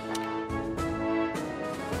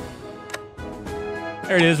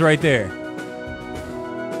 There it is right there.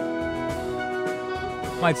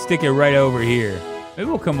 Might stick it right over here. Maybe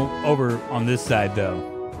we'll come over on this side, though.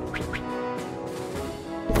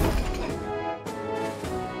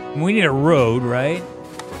 We need a road, right?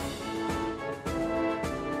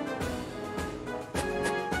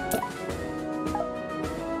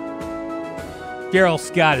 Cheryl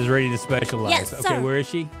Scott is ready to specialize. Yes, okay, sir. where is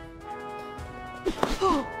she?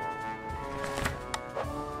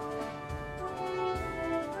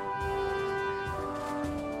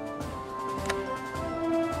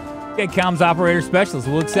 Okay, comms operator specialist.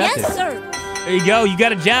 We'll accept Yes, it. sir. There you go. You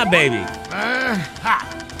got a job, baby.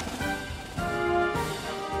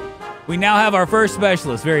 We now have our first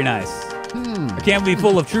specialist. Very nice. Our camp will be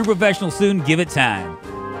full of true professionals soon. Give it time.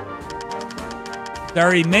 As I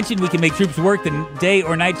already mentioned, we can make troops work the day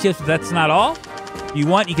or night shifts, but that's not all. If you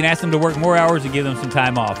want, you can ask them to work more hours or give them some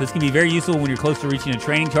time off. This can be very useful when you're close to reaching a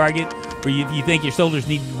training target where you think your soldiers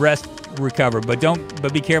need rest, recover. But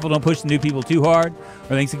be careful, don't push the new people too hard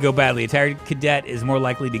or things could go badly. A tired cadet is more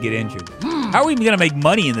likely to get injured. How are we even going to make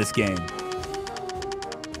money in this game?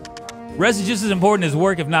 Rest is just as important as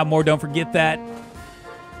work, if not more. Don't forget that.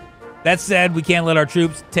 That said, we can't let our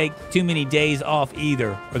troops take too many days off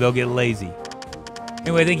either, or they'll get lazy.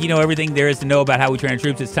 Anyway, I think you know everything there is to know about how we train our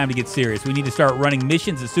troops. It's time to get serious. We need to start running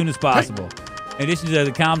missions as soon as possible. In addition to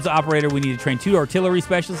the comms operator, we need to train 2 artillery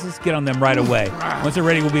specialists. Get on them right away. Once they're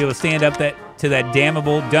ready, we'll be able to stand up to that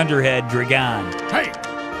damnable dunderhead Dragon. Hey!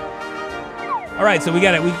 All right, so we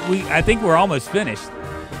got it. I think we're almost finished.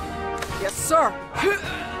 Yes, sir.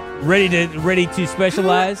 Ready to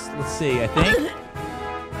specialize? Let's see, I think.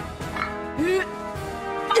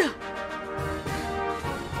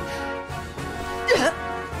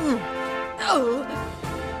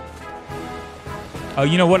 Oh,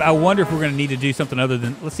 you know what? I wonder if we're going to need to do something other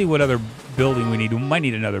than... Let's see what other building we need. We might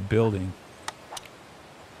need another building.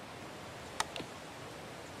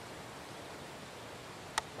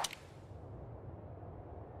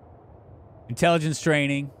 Intelligence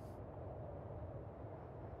training.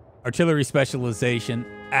 Artillery specialization.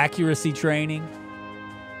 Accuracy training.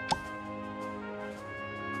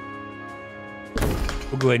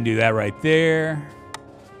 We'll go ahead and do that right there.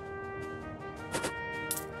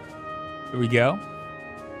 Here we go.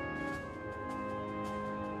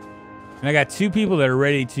 And I got 2 people that are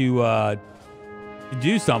ready to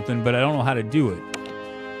do something, but I don't know how to do it.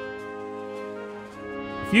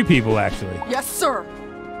 A few people, actually. Yes, sir.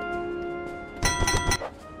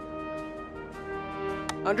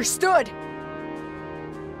 Understood.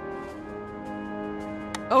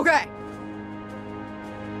 Okay.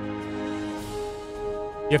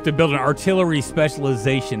 You have to build an artillery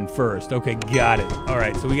specialization first. Okay, got it. All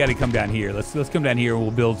right, so we got to come down here. Let's come down here and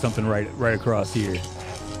we'll build something right across here.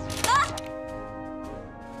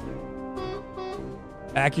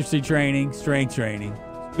 Accuracy training, strength training,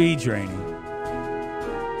 speed training,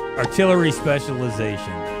 artillery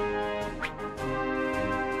specialization.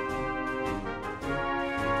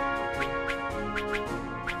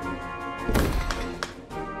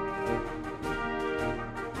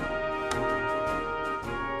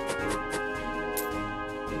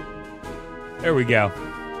 There we go.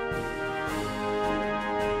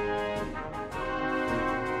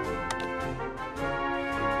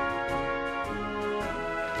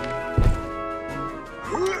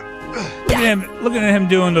 Look at him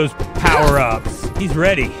doing those power-ups. He's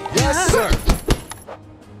ready. Yes, sir.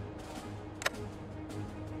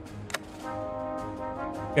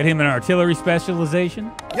 Got him in artillery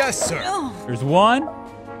specialization. Yes, sir. There's 1.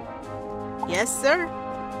 Yes, sir.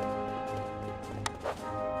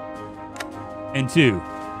 And 2.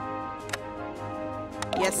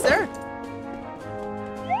 Yes, sir.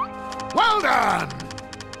 Well done.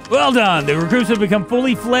 Well done. The recruits have become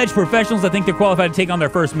fully fledged professionals. I think they're qualified to take on their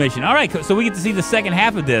first mission. All right, so we get to see the second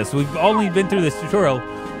half of this. We've only been through this tutorial.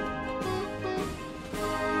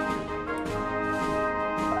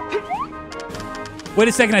 Wait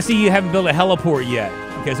a second. I see you haven't built a heliport yet.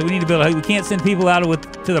 Okay, so we need to build we can't send people out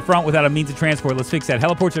to the front without a means of transport. Let's fix that.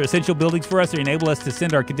 Heliports are essential buildings for us. They enable us to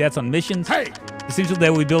send our cadets on missions. Hey! Essential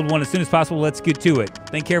that we build one as soon as possible. Let's get to it.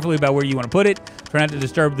 Think carefully about where you want to put it. Try not to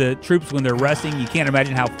disturb the troops when they're resting. You can't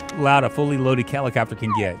imagine how loud a fully loaded helicopter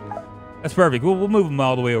can get. That's perfect. We'll move them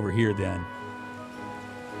all the way over here then.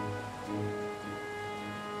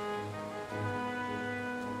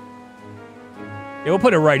 Yeah, we'll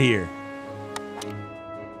put it right here.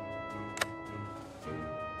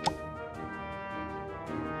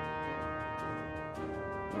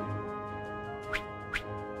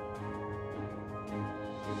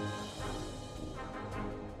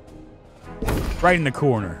 Right in the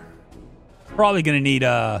corner. Probably gonna need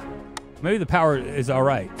maybe the power is all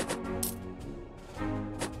right.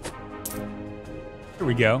 Here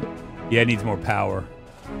we go. Yeah, it needs more power.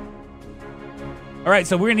 All right,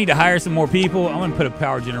 so we're gonna need to hire some more people. I'm gonna put a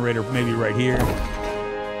power generator maybe right here.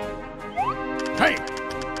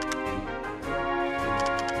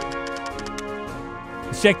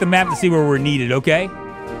 Let's check the map to see where we're needed, okay?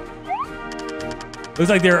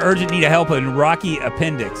 Looks like they're urgent need of help in Rocky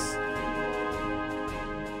Appendix.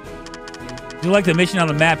 If you like the mission on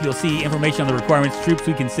the map, you'll see information on the requirements, troops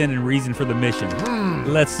we can send, and reason for the mission.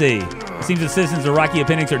 Let's see. It seems the citizens of Rocky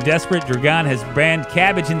Appendix are desperate. Dragon has banned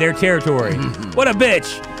cabbage in their territory. What a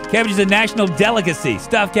bitch! Cabbage is a national delicacy.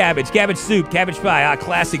 Stuffed cabbage, cabbage soup, cabbage pie,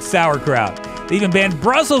 classic sauerkraut. They even banned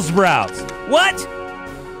Brussels sprouts. What?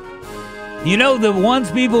 You know the ones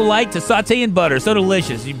people like to saute in butter, so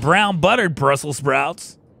delicious. You brown buttered Brussels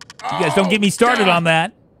sprouts. You guys don't get me started on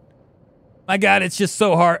that. My God, it's just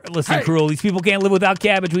so hard. Listen, Cruel, these people can't live without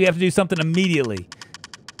cabbage. We have to do something immediately.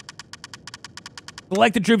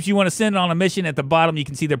 Select the troops you want to send on a mission. At the bottom, you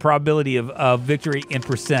can see the probability of victory in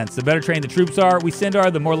percents. The better trained the troops we send are,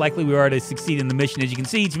 the more likely we are to succeed in the mission. As you can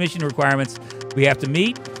see, each mission requirements we have to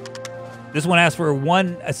meet. This one asks for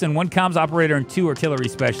send one comms operator and 2 artillery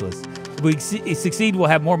specialists. If we succeed, we'll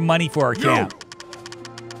have more money for our camp.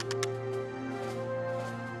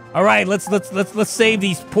 All right, let's save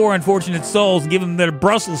these poor unfortunate souls and give them their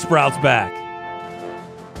Brussels sprouts back.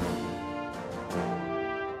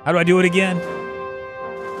 How do I do it again?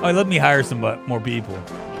 Oh, let me hire some more people.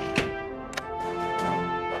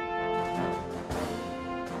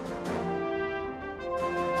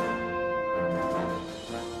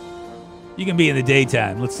 You can be in the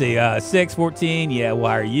daytime. Let's see, 6, 14. Yeah, we'll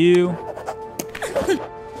hire you.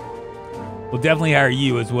 We'll definitely hire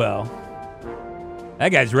you as well. That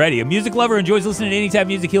guy's ready. A music lover enjoys listening to any type of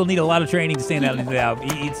music. He'll need a lot of training to stand out in the out.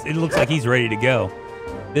 It looks like he's ready to go.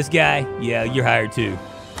 This guy, yeah, you're hired too.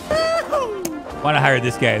 Want to hire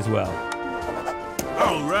this guy as well.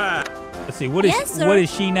 All right. Let's see. What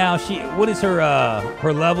is she now? What is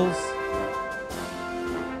her levels?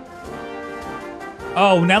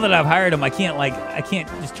 Oh, now that I've hired him, I can't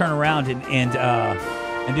just turn around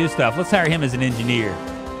and do stuff. Let's hire him as an engineer.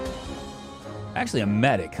 Actually, a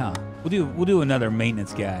medic, huh? We'll do another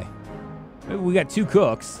maintenance guy. Maybe we got 2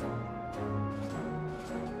 cooks.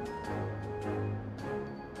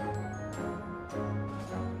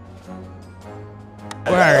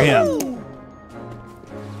 We'll hire him.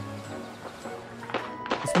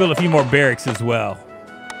 Let's build a few more barracks as well.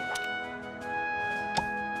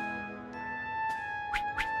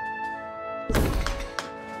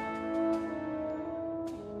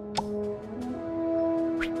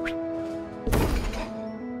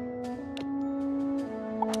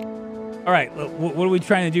 All right, what are we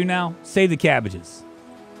trying to do now? Save the cabbages.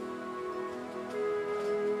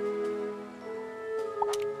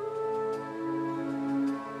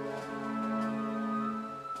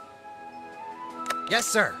 Yes,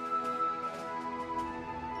 sir.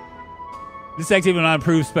 This activity will not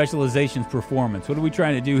improve specialization's performance. What are we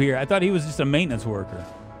trying to do here? I thought he was just a maintenance worker.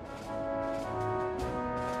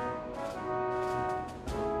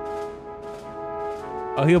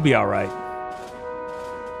 Oh, he'll be all right.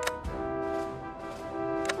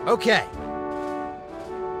 Okay.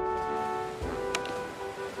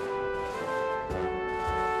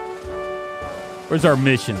 Where's our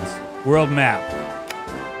missions? World map.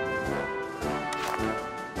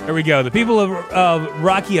 There we go. The people of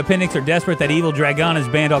Rocky Appendix are desperate that evil Dragon has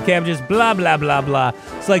banned all cabbages. Blah, blah, blah, blah.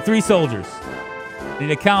 It's like 3 soldiers. We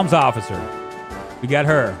need a comms officer. We got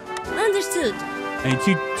her. Understood. And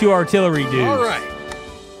two artillery dudes. All right.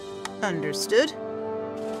 Understood.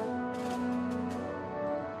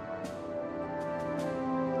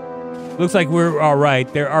 Looks like we're all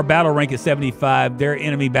right. Our battle rank is 75. Their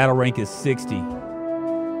enemy battle rank is 60.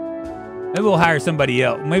 Maybe we'll hire somebody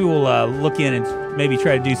else. Maybe we'll look in and maybe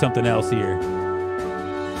try to do something else here.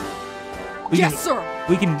 Yes, sir.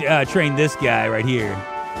 We can train this guy right here.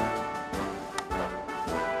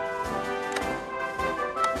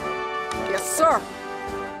 Yes, sir.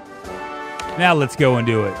 Now let's go and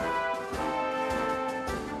do it.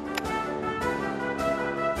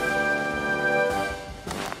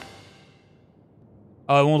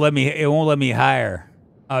 Oh, it won't let me hire.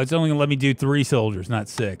 Oh, it's only gonna let me do 3 soldiers, not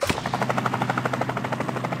 6.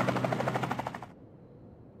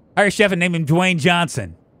 Hire a chef and name him Dwayne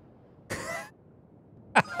Johnson.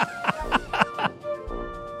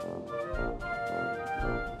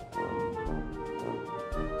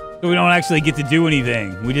 So we don't actually get to do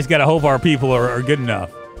anything. We just gotta hope our people are good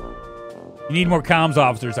enough. You need more comms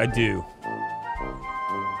officers, I do.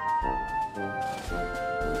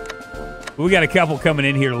 But we got a couple coming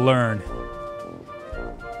in here to learn.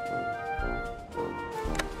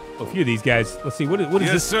 A few of these guys. Let's see, what is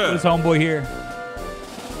Yes, this? sir. What is homeboy here?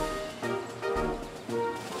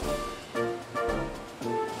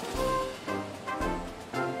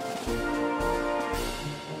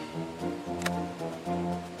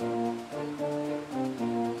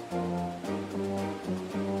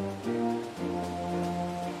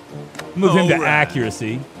 Move him to All right.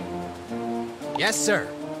 accuracy. Yes, sir.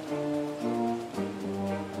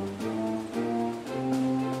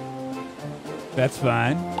 That's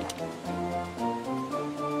fine.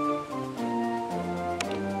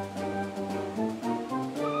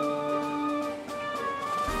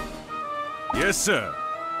 Yes, sir.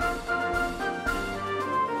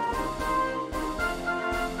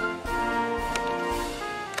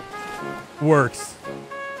 Works.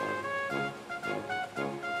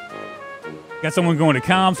 Got someone going to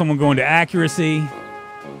comm, someone going to accuracy.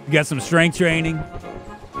 We got some strength training.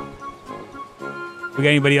 We got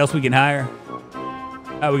anybody else we can hire?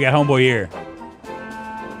 Oh, we got homeboy here.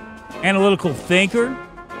 Analytical thinker,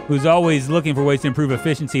 who's always looking for ways to improve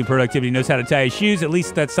efficiency and productivity, knows how to tie his shoes. At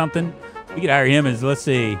least that's something. We could hire him as, let's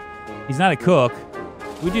see, he's not a cook.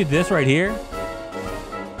 We do this right here.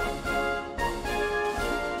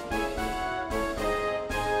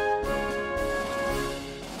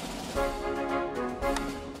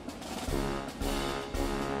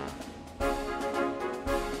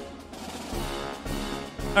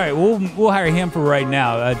 All right, we'll hire him for right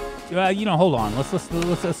now. Hold on.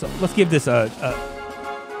 Let's give this a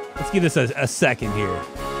second here.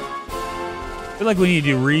 I feel like we need to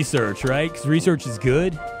do research, right? Because research is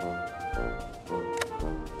good.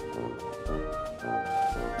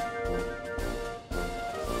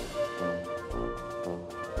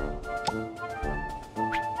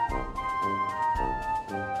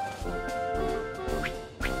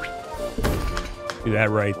 Do that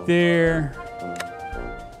right there.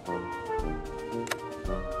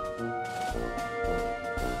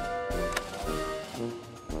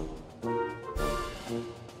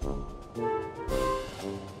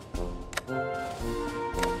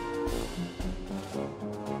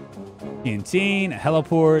 Canteen, a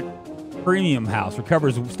heliport, premium house,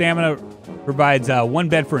 recovers stamina, provides one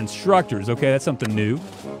bed for instructors. Okay, that's something new.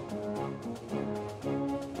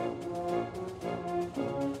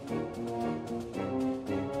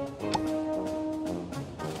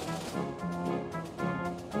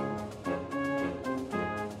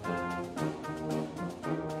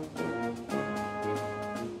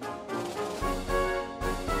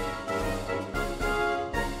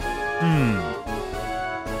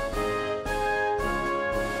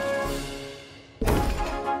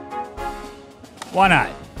 Why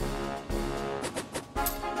not?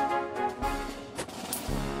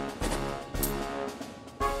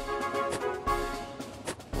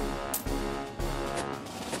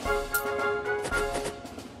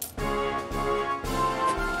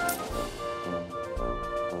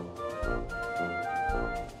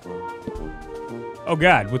 Oh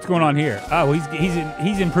God, what's going on here? Oh,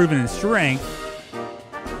 he's improving in strength.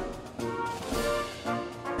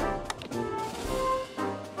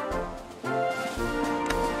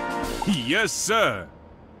 Yes, sir.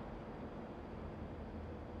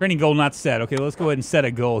 Training goal not set. Okay, let's go ahead and set a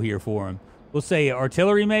goal here for him. We'll say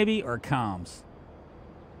artillery maybe or comms.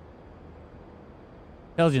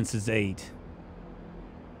 Intelligence is 8.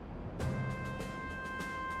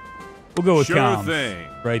 We'll go with Sure comms. thing.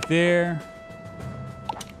 Right there.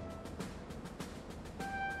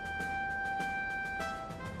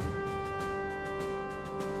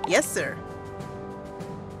 Yes, sir.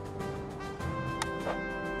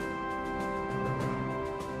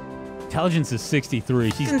 Intelligence is 63.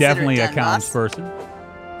 She's Consider definitely a done, comms boss. person.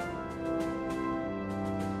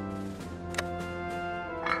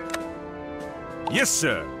 Yes,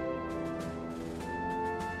 sir.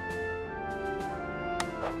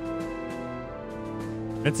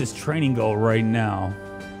 That's his training goal right now.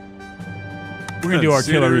 We're going to do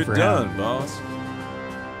artillery for done, him. boss.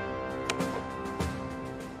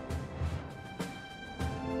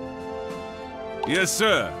 Yes,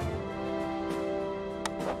 sir.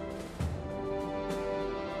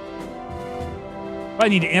 I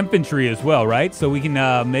need infantry as well, right? So we can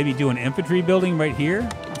maybe do an infantry building right here.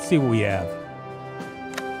 Let's see what we have.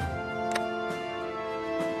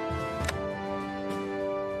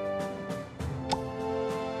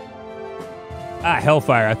 Ah,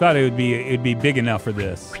 Hellfire. I thought it'd be big enough for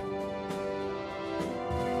this.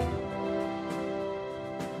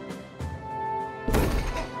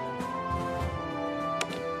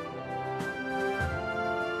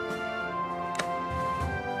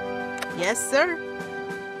 Yes, sir.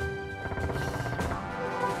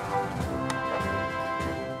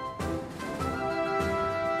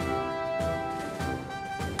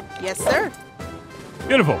 Yes, sir.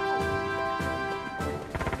 Beautiful.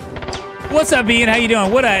 What's up, Ian? How you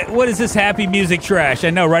doing? What is this happy music trash?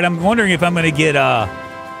 I know, right? I'm wondering if I'm gonna get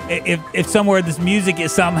if somewhere this music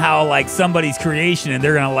is somehow like somebody's creation and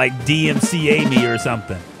they're gonna like DMCA me or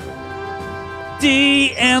something.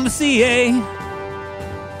 DMCA.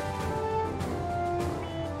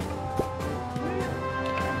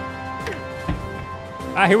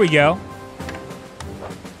 Ah, here we go.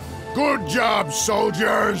 Good job,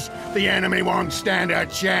 soldiers. The enemy won't stand a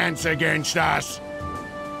chance against us.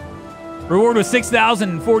 Reward was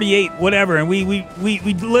 6,048, whatever, and we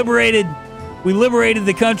liberated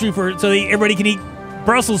the country so that everybody can eat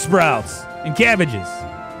Brussels sprouts and cabbages.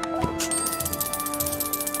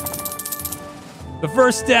 The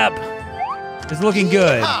first step is looking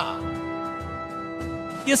good.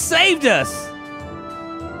 You saved us.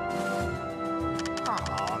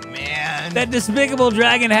 Oh, man. That despicable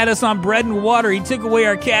dragon had us on bread and water. He took away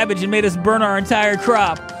our cabbage and made us burn our entire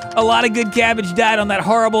crop. A lot of good cabbage died on that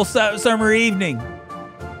horrible summer evening.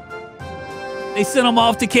 They sent them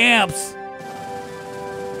off to camps.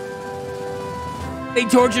 They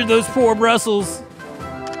tortured those poor Brussels.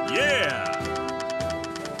 Yeah.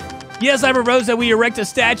 Yes, I propose that we erect a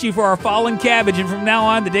statue for our fallen cabbage, and from now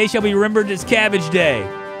on, the day shall be remembered as Cabbage Day.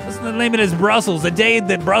 Let's name it as Brussels, the day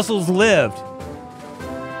that Brussels lived.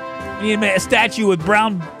 We need to make a statue with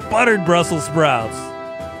brown buttered Brussels sprouts.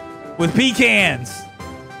 With pecans.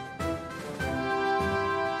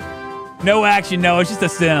 No action, no, it's just a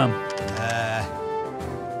sim.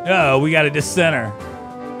 Oh, we got a dissenter.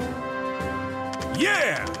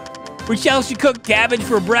 Yeah. We shall cook cabbage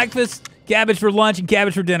for breakfast, cabbage for lunch, and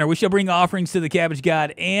cabbage for dinner. We shall bring offerings to the cabbage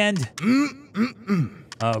god and...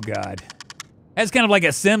 Oh, God. That's kind of like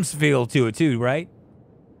a Sims feel to it, too, right?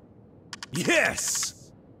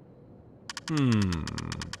 Yes.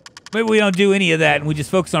 Maybe we don't do any of that and we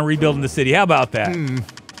just focus on rebuilding the city. How about that?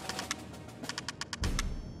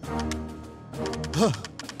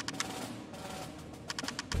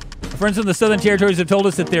 Friends from the Southern Territories have told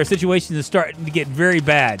us that their situation is starting to get very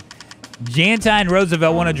bad. Jantine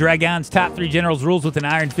Roosevelt, one of Dragon's top 3 generals, rules with an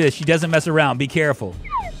iron fist. She doesn't mess around. Be careful.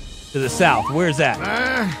 To the south. Where's that?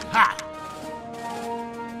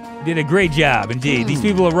 Did a great job, indeed. These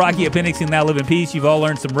people of Rocky Appendix can now live in peace. You've all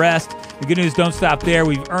earned some rest. The good news, don't stop there.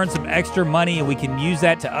 We've earned some extra money, and we can use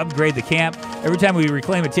that to upgrade the camp. Every time we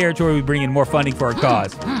reclaim a territory, we bring in more funding for our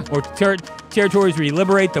cause. More territories we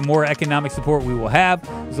liberate, the more economic support we will have.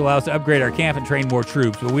 This will allow us to upgrade our camp and train more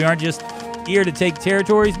troops. But we aren't just here to take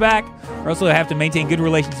territories back. We also have to maintain good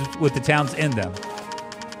relations with the towns in them.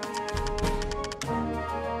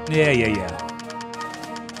 Yeah.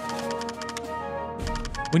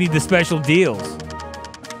 We need the special deals.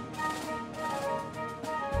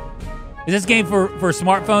 Is this game for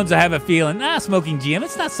smartphones? I have a feeling. Smoking GM,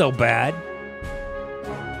 it's not so bad.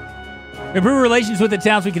 Improve relations with the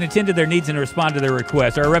towns. We can attend to their needs and respond to their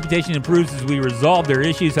requests. Our reputation improves as we resolve their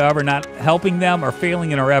issues. However, not helping them or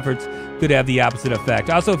failing in our efforts could have the opposite effect.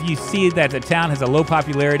 Also, if you see that the town has a low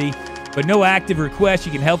popularity but no active requests,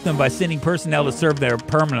 you can help them by sending personnel to serve there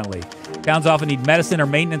permanently. Towns often need medicine or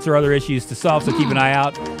maintenance or other issues to solve, so keep an eye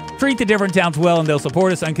out. Treat the different towns well, and they'll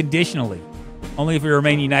support us unconditionally. Only if we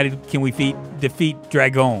remain united can we defeat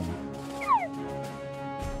Dragon.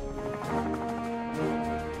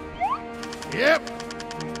 Yep.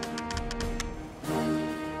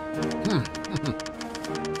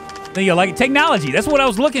 Think you like it? Technology. That's what I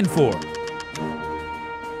was looking for.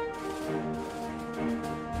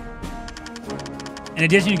 In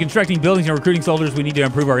addition to constructing buildings and recruiting soldiers, we need to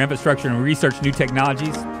improve our infrastructure and research new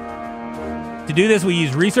technologies. To do this, we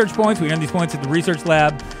use research points. We earn these points at the research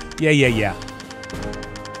lab. Yeah.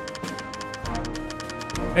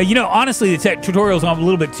 Honestly, the tutorial's on a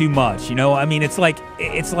little bit too much. I mean, it's like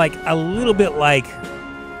a little bit like,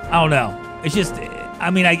 I don't know. It's just, I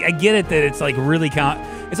mean, I get it that it's like really,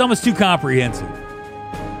 it's almost too comprehensive.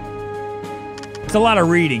 It's a lot of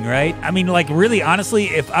reading, right? I mean, like, really, honestly,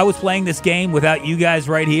 if I was playing this game without you guys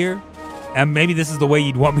right here, and maybe this is the way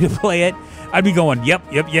you'd want me to play it, I'd be going, yep,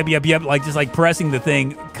 like just like pressing the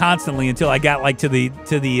thing constantly until I got like to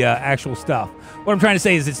the actual stuff. What I'm trying to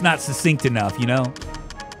say is it's not succinct enough,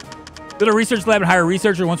 Build a research lab and hire a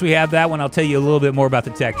researcher. Once we have that one, I'll tell you a little bit more about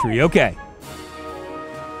the tech tree. Okay.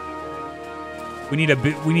 We need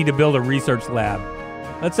to build a research lab.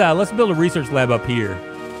 Let's build a research lab up here.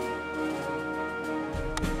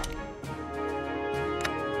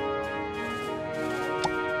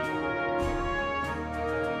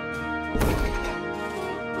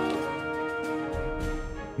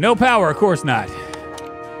 No power, of course not.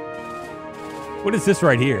 What is this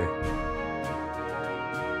right here?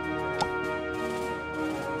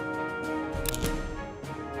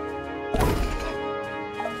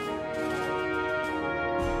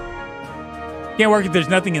 Can't work if there's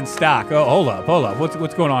nothing in stock. Oh, hold up.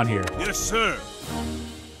 What's going on here? Yes, sir.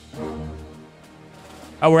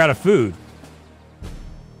 Oh, we're out of food.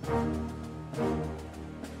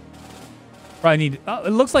 Probably need. Oh,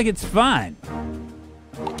 it looks like it's fine.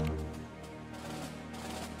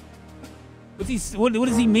 What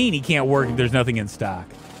does he mean he can't work if there's nothing in stock?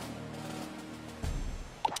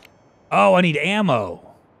 Oh, I need ammo.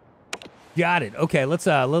 Got it. Okay, let's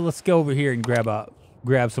go over here and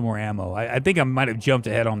grab some more ammo. I think I might have jumped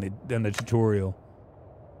ahead on the tutorial.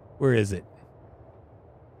 Where is it?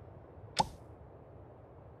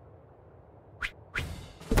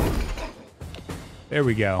 There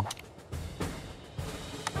we go.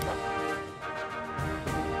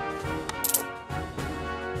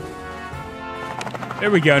 There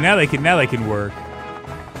we go. Now they can work.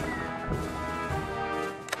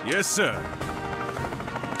 Yes, sir.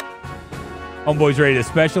 Homeboy's ready to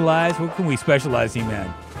specialize. What can we specialize him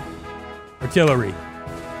in? Artillery.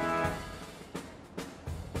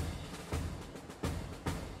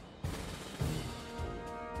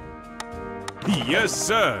 Yes,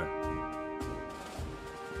 sir.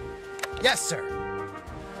 Yes, sir.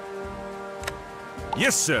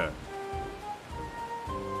 Yes, sir.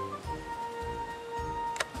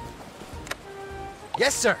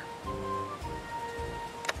 Yes, sir.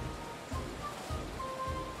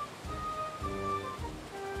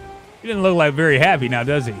 He doesn't look like very happy now,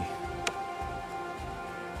 does he?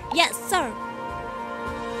 Yes, sir.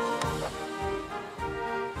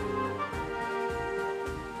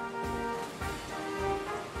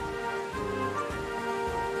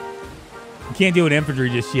 We can't do an infantry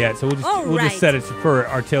just yet, so we'll just set it for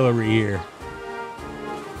artillery here.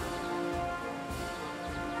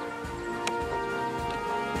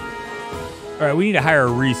 All right, we need to hire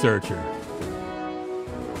a researcher.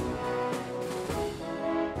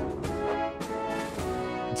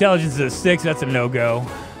 Intelligence is a 6, that's a no-go.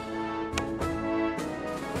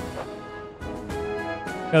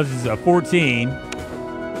 Intelligence is a 14. A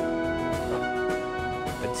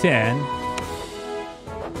 10.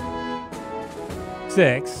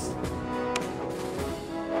 6.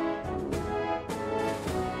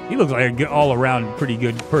 He looks like an all-around pretty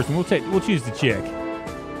good person. We'll choose the chick.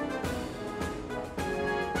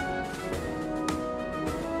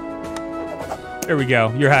 There we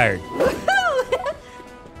go. You're hired.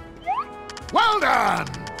 Well done!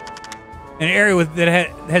 An area that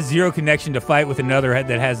has zero connection to fight with another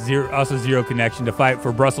that has zero connection to fight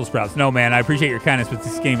for Brussels sprouts. No, man, I appreciate your kindness, but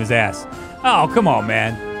this game is ass. Oh, come on,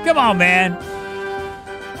 man. Come on, man.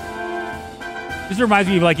 This reminds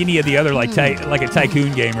me of like any of the other like a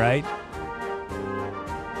tycoon game, right?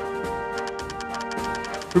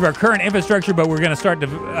 We have our current infrastructure, but we're going to start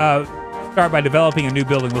by developing a new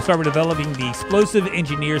building. We'll start with developing the Explosive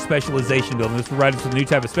Engineer Specialization Building. This will provide us with a new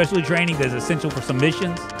type of specialty training that is essential for some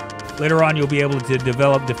missions. Later on, you'll be able to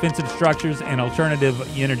develop defensive structures and alternative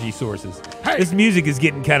energy sources. Hey. This music is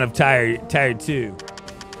getting kind of tired too.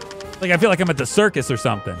 Like I feel like I'm at the circus or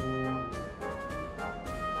something.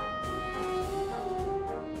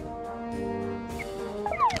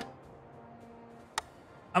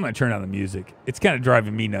 I'm going to turn on the music. It's kind of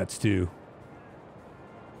driving me nuts too.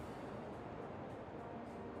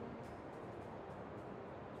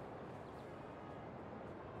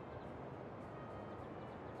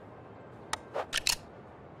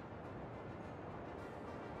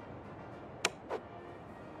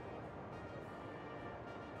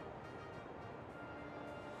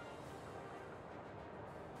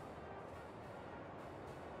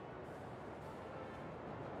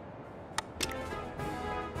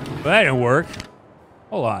 Well, that didn't work.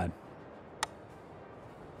 Hold on.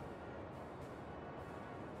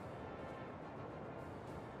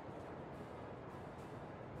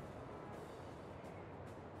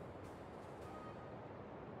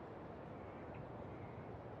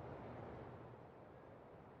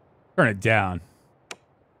 Turn it down.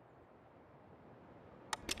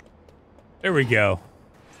 There we go.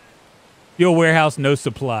 Fuel warehouse, no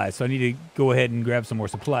supplies. So I need to go ahead and grab some more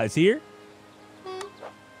supplies here.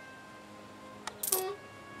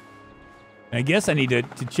 And I guess I need to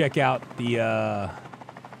check out the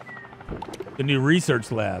new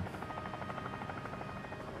research lab.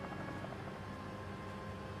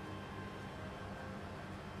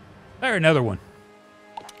 There, another one.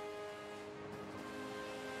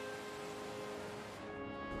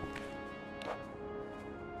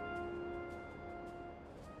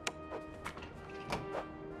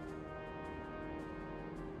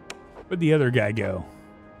 Where'd the other guy go?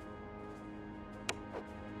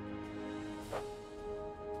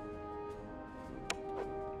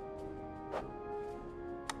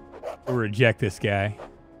 We'll reject this guy.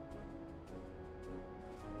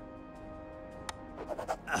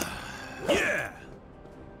 Yeah.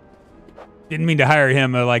 Didn't mean to hire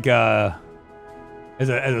him as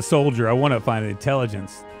a soldier. I want to find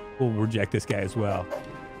intelligence. we'll reject this guy as well.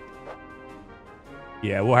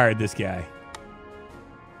 Yeah, we'll hire this guy.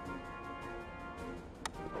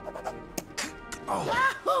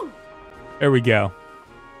 There we go.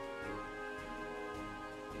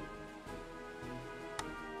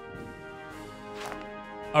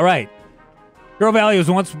 All right. Girl Valley was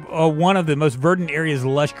once one of the most verdant areas of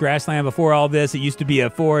lush grassland. Before all this, it used to be a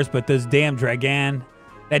forest, but that damn dragon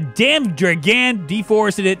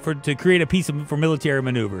deforested it to create a piece for military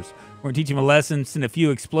maneuvers. We're going to teach him a lesson, send a few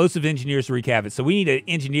explosive engineers to recap it. So we need an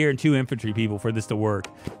engineer and 2 infantry people for this to work.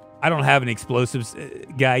 I don't have an explosives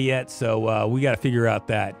guy yet, so we got to figure out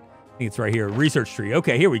that. I think it's right here. Research tree.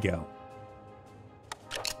 Okay, here we go.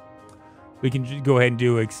 We can go ahead and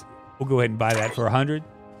do... we'll go ahead and buy that for 100.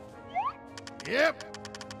 Yep.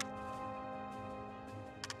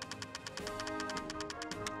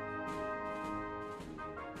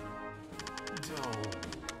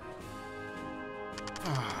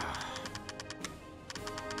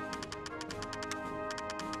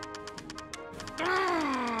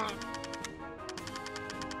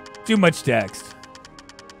 Too much text.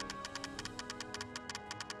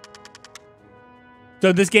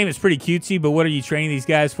 So this game is pretty cutesy, but what are you training these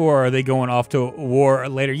guys for? Or are they going off to war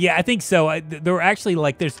later? Yeah, I think so. They're actually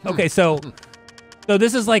like, there's, okay, so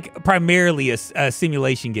this is like primarily a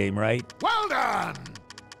simulation game, right? Well done.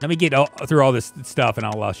 Let me get through all this stuff and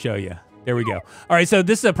I'll show you. There we go. All right, so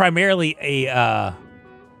this is primarily a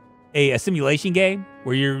simulation game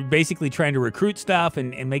where you're basically trying to recruit stuff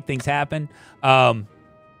and make things happen. But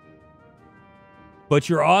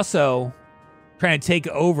you're also trying to take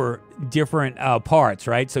over different parts,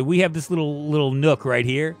 right? So we have this little nook right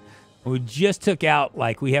here. We just took out,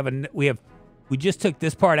 like, we just took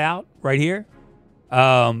this part out right here.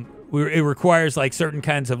 It requires like certain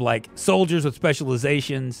kinds of like soldiers with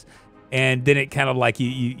specializations, and then it kind of like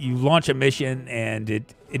you launch a mission and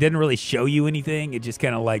it doesn't really show you anything. It just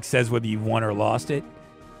kind of like says whether you've won or lost it.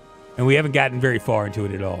 And we haven't gotten very far into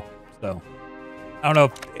it at all. So I don't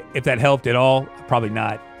know if that helped at all. Probably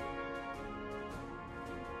not.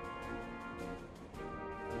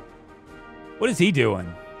 What is he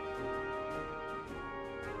doing?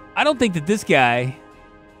 I don't think that this guy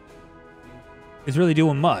is really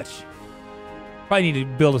doing much. Probably need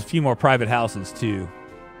to build a few more private houses too.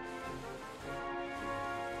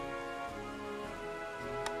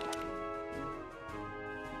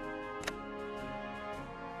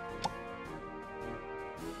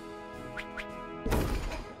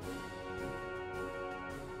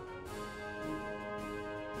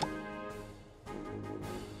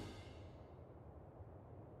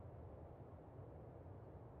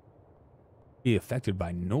 Be affected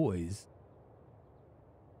by noise.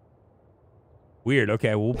 Weird.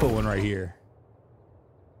 Okay, we'll put one right here.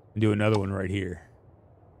 And do another one right here.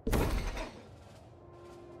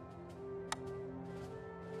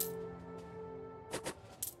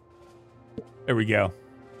 There we go.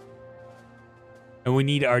 And we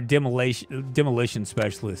need our demolition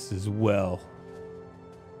specialists as well.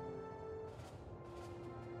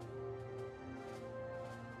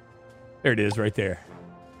 There it is right there.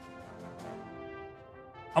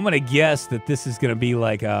 I'm going to guess that this is going to be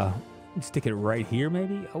like stick it right here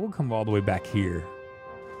maybe. I will come all the way back here.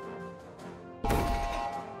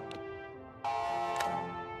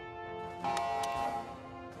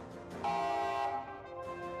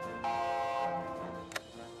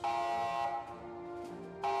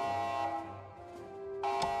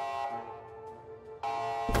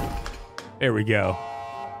 There we go.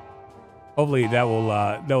 Hopefully that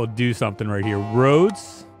will do something right here.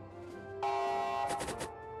 Roads.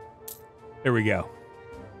 There we go.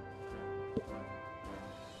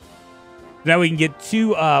 Now we can get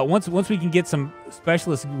two. Once we can get some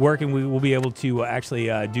specialists working, we will be able to actually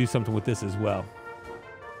do something with this as well.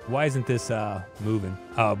 Why isn't this moving?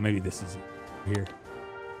 Oh, maybe this is here.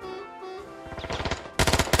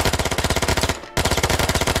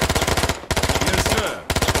 Yes, sir.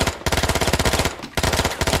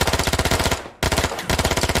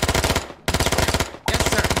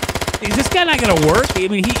 Yes, sir. Is this guy not going to work? I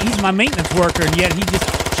mean, he's my maintenance worker, and yet he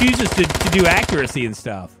just chooses to do accuracy and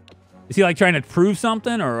stuff. Is he like trying to prove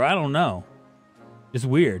something, or I don't know? Just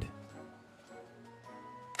weird.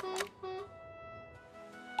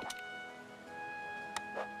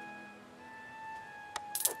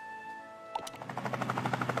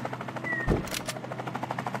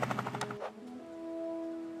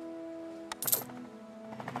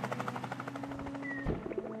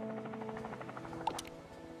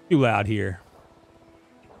 Too loud here.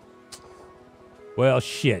 Well,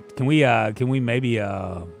 shit. Can we maybe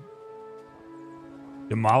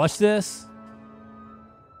demolish this?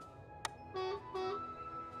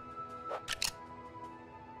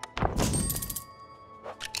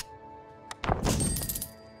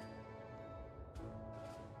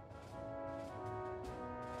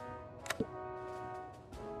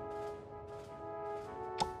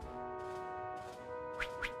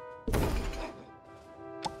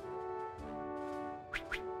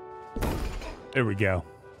 There we go.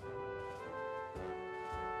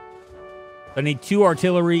 I need 2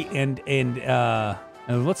 artillery and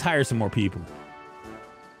let's hire some more people.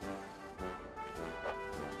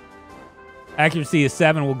 Accuracy is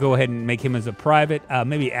 7. We'll go ahead and make him as a private.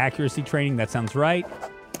 Maybe accuracy training. That sounds right.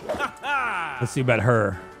 Let's see about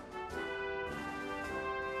her.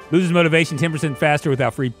 Loses motivation 10% faster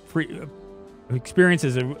without free experience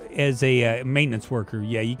as a maintenance worker.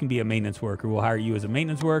 Yeah, you can be a maintenance worker. We'll hire you as a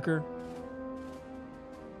maintenance worker.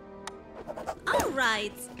 All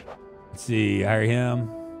right. Let's see. Hire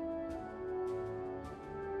him.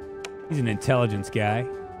 He's an intelligence guy.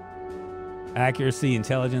 Accuracy,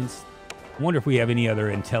 intelligence. I wonder if we have any other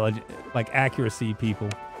intelligent, like accuracy people.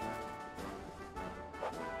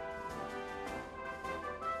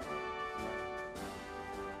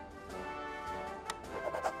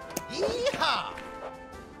 Yeehaw!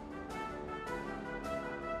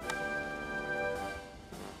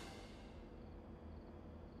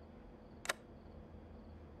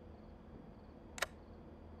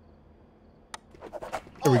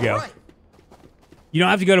 Here we go. You don't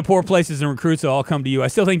have to go to poor places and recruits will all come to you. I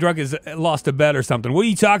still think Drunk has lost a bet or something. What are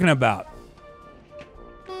you talking about?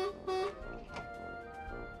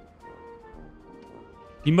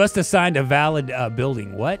 You must have signed a valid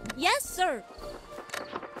building. What? Yes, sir.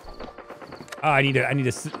 Oh, I need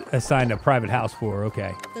to assign a private house for her.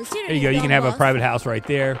 Okay. Consider There you go. You it can done, have a boss. private house right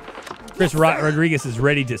there. Chris Rodriguez is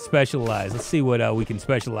ready to specialize. Let's see what we can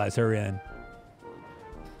specialize her in.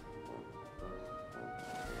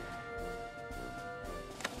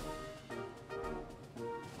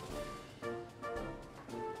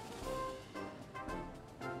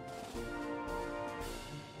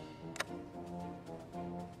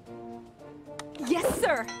 Yes,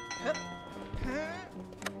 sir.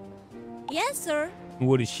 Yes, sir.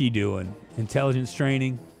 What is she doing? Intelligence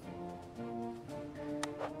training.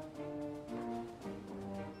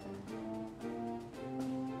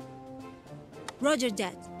 Roger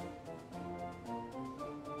that.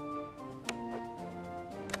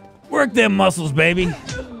 Work them muscles, baby.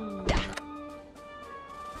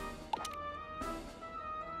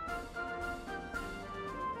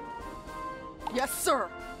 Yes, sir.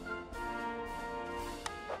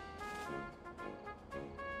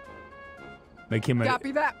 Make him a,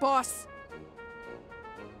 Copy that, boss.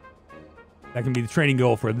 that can be the training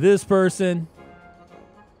goal for this person.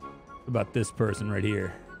 What about this person right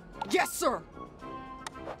here? Yes, sir.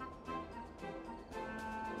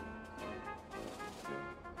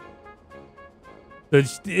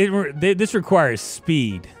 This requires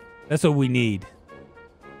speed. That's what we need.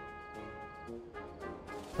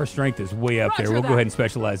 Her strength is way up there. Roger We'll that. go ahead and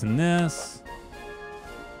specialize in this.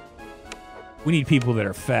 We need people that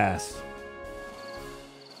are fast.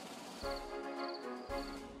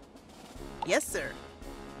 Yes, sir.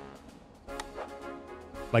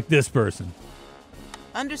 Like this person.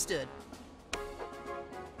 Understood.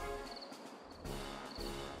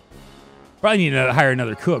 Probably need to hire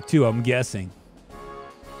another cook, too, I'm guessing.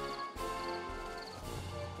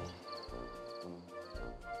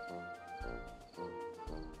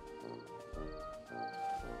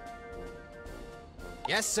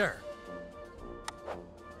 Yes, sir.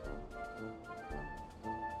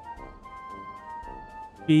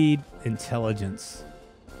 Speed, intelligence.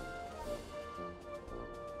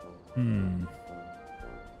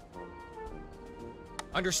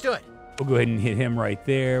 Understood. We'll go ahead and hit him right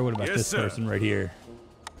there. What about Yes, this sir. person right here?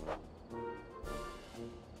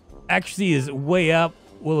 Accuracy is way up.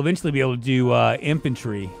 We'll eventually be able to do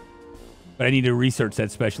infantry. But I need to research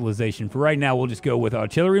that specialization. For right now, we'll just go with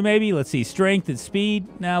artillery maybe. Let's see, strength and speed.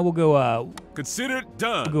 Now we'll go Consider it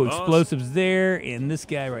done. we'll go boss. explosives there, and this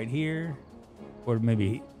guy right here. Or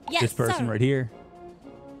maybe Yes, this person sir. right here.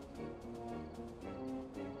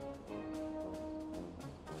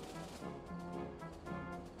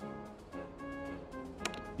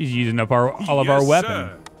 He's using up all of our Yes, weapons.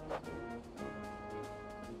 sir.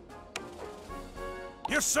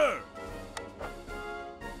 Yes, sir.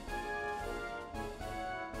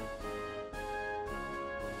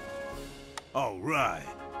 All right.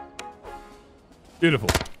 Beautiful.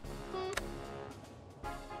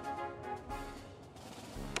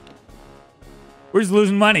 We're just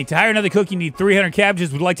losing money. To hire another cook, you need 300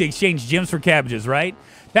 cabbages. We'd like to exchange gems for cabbages, right?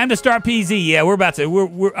 Time to start PZ. Yeah, we're about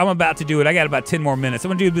to. I'm about to do it. I got about 10 more minutes. I'm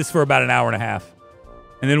gonna do this for about an hour and a half,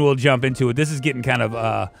 and then we'll jump into it. This is getting kind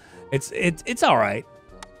of. It's all right.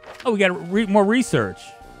 Oh, we got more research.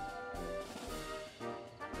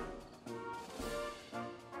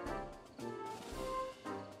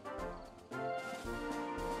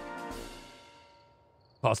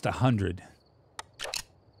 Cost 100.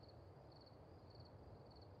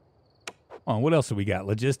 Oh, what else do we got?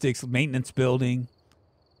 Logistics, maintenance building,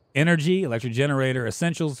 energy, electric generator,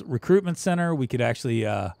 essentials, recruitment center. We could actually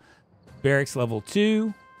barracks level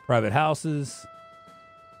 2, private houses.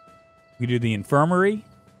 We could do the infirmary.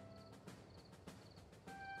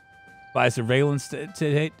 Buy surveillance to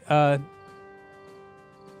hit tower.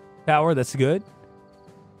 That's good.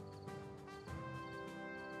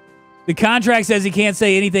 The contract says he can't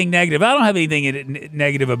say anything negative. I don't have anything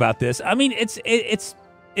negative about this. I mean, it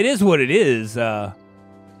is what it is.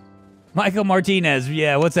 Michael Martinez,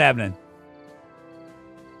 yeah, what's happening?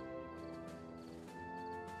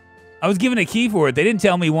 I was given a key for it. They didn't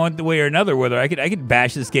tell me one way or another whether I could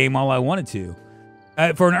bash this game all I wanted to.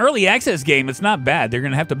 For an early access game, it's not bad. They're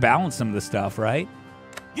gonna have to balance some of the stuff, right?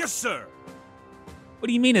 Yes, sir. What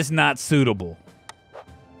do you mean it's not suitable?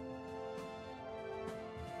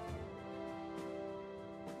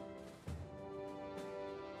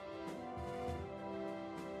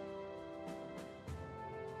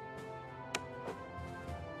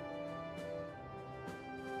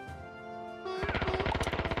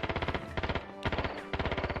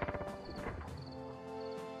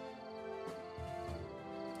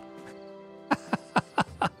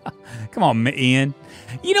 Come on, Ian.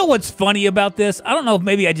 You know what's funny about this? I don't know if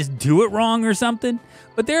maybe I just do it wrong or something,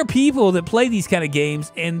 but there are people that play these kind of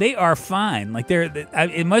games and they are fine. Like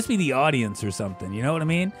it must be the audience or something. You know what I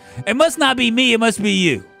mean? It must not be me. It must be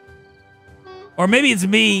you. Or maybe it's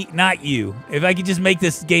me, not you. If I could just make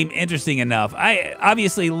this game interesting enough. I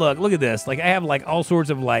obviously look at this. Like I have like all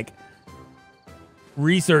sorts of like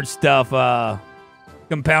research stuff,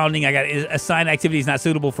 compounding. I got assigned activities not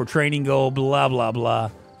suitable for training goal, blah, blah,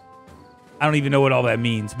 blah. I don't even know what all that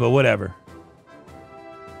means, but whatever.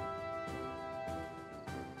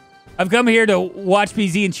 I've come here to watch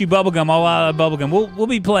PZ and chew bubblegum, all out of bubblegum. We'll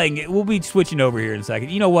be playing it. We'll be switching over here in a second.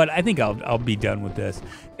 You know what? I think I'll be done with this.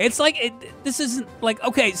 It's like this isn't like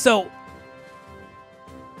okay. So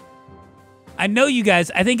I know you guys.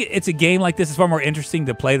 I think it's a game like this is far more interesting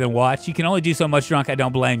to play than watch. You can only do so much, drunk. I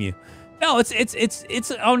don't blame you. No, it's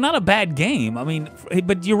not a bad game. I mean,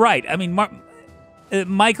 but you're right. I mean,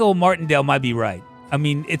 Michael Martindale might be right. I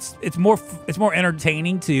mean, it's more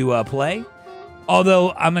entertaining to play.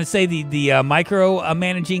 Although I'm gonna say the micro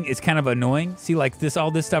managing is kind of annoying. See, like all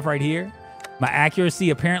this stuff right here. My accuracy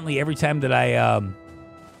apparently every time that I'm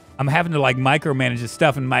having to like micromanage this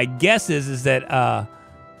stuff, and my guess is that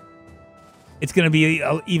it's gonna be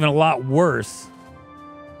even a lot worse.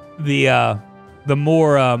 The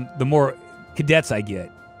more cadets I get.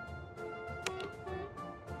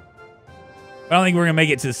 I don't think we're going to make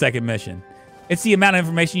it to the second mission. It's the amount of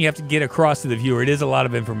information you have to get across to the viewer. It is a lot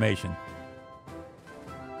of information.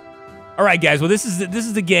 All right, guys. Well, this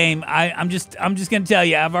is the game. I'm just going to tell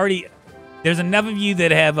you. There's enough of you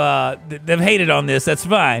that have hated on this. That's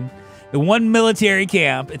fine. The one military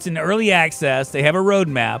camp. It's in early access. They have a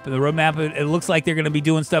roadmap, and the roadmap it looks like they're going to be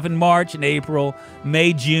doing stuff in March and April,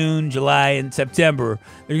 May, June, July, and September.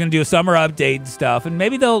 They're going to do a summer update and stuff, and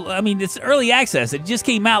maybe they'll. I mean, it's early access. It just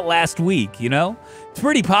came out last week. You know, it's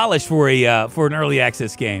pretty polished for an early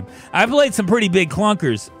access game. I played some pretty big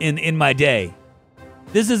clunkers in my day.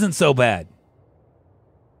 This isn't so bad.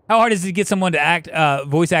 How hard is it to get someone to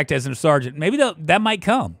voice act as a sergeant? Maybe that might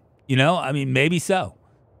come. You know, I mean, maybe so.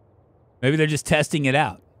 Maybe they're just testing it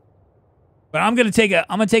out. But I'm gonna take a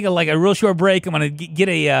real short break. I'm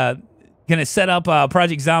gonna set up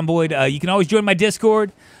Project Zomboid. You can always join my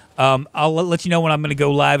Discord. I'll let you know when I'm gonna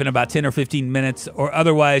go live in about 10 or 15 minutes, or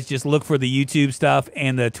otherwise just look for the YouTube stuff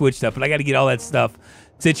and the Twitch stuff. But I got to get all that stuff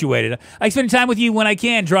situated. I spend time with you when I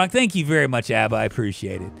can, drunk. Thank you very much, Abba. I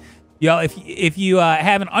appreciate it, y'all. If you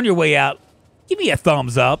haven't on your way out, give me a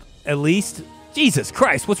thumbs up at least. Jesus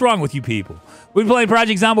Christ, what's wrong with you people? We've been playing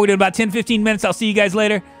Project Zomboid in about 10, 15 minutes. I'll see you guys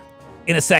later in a second.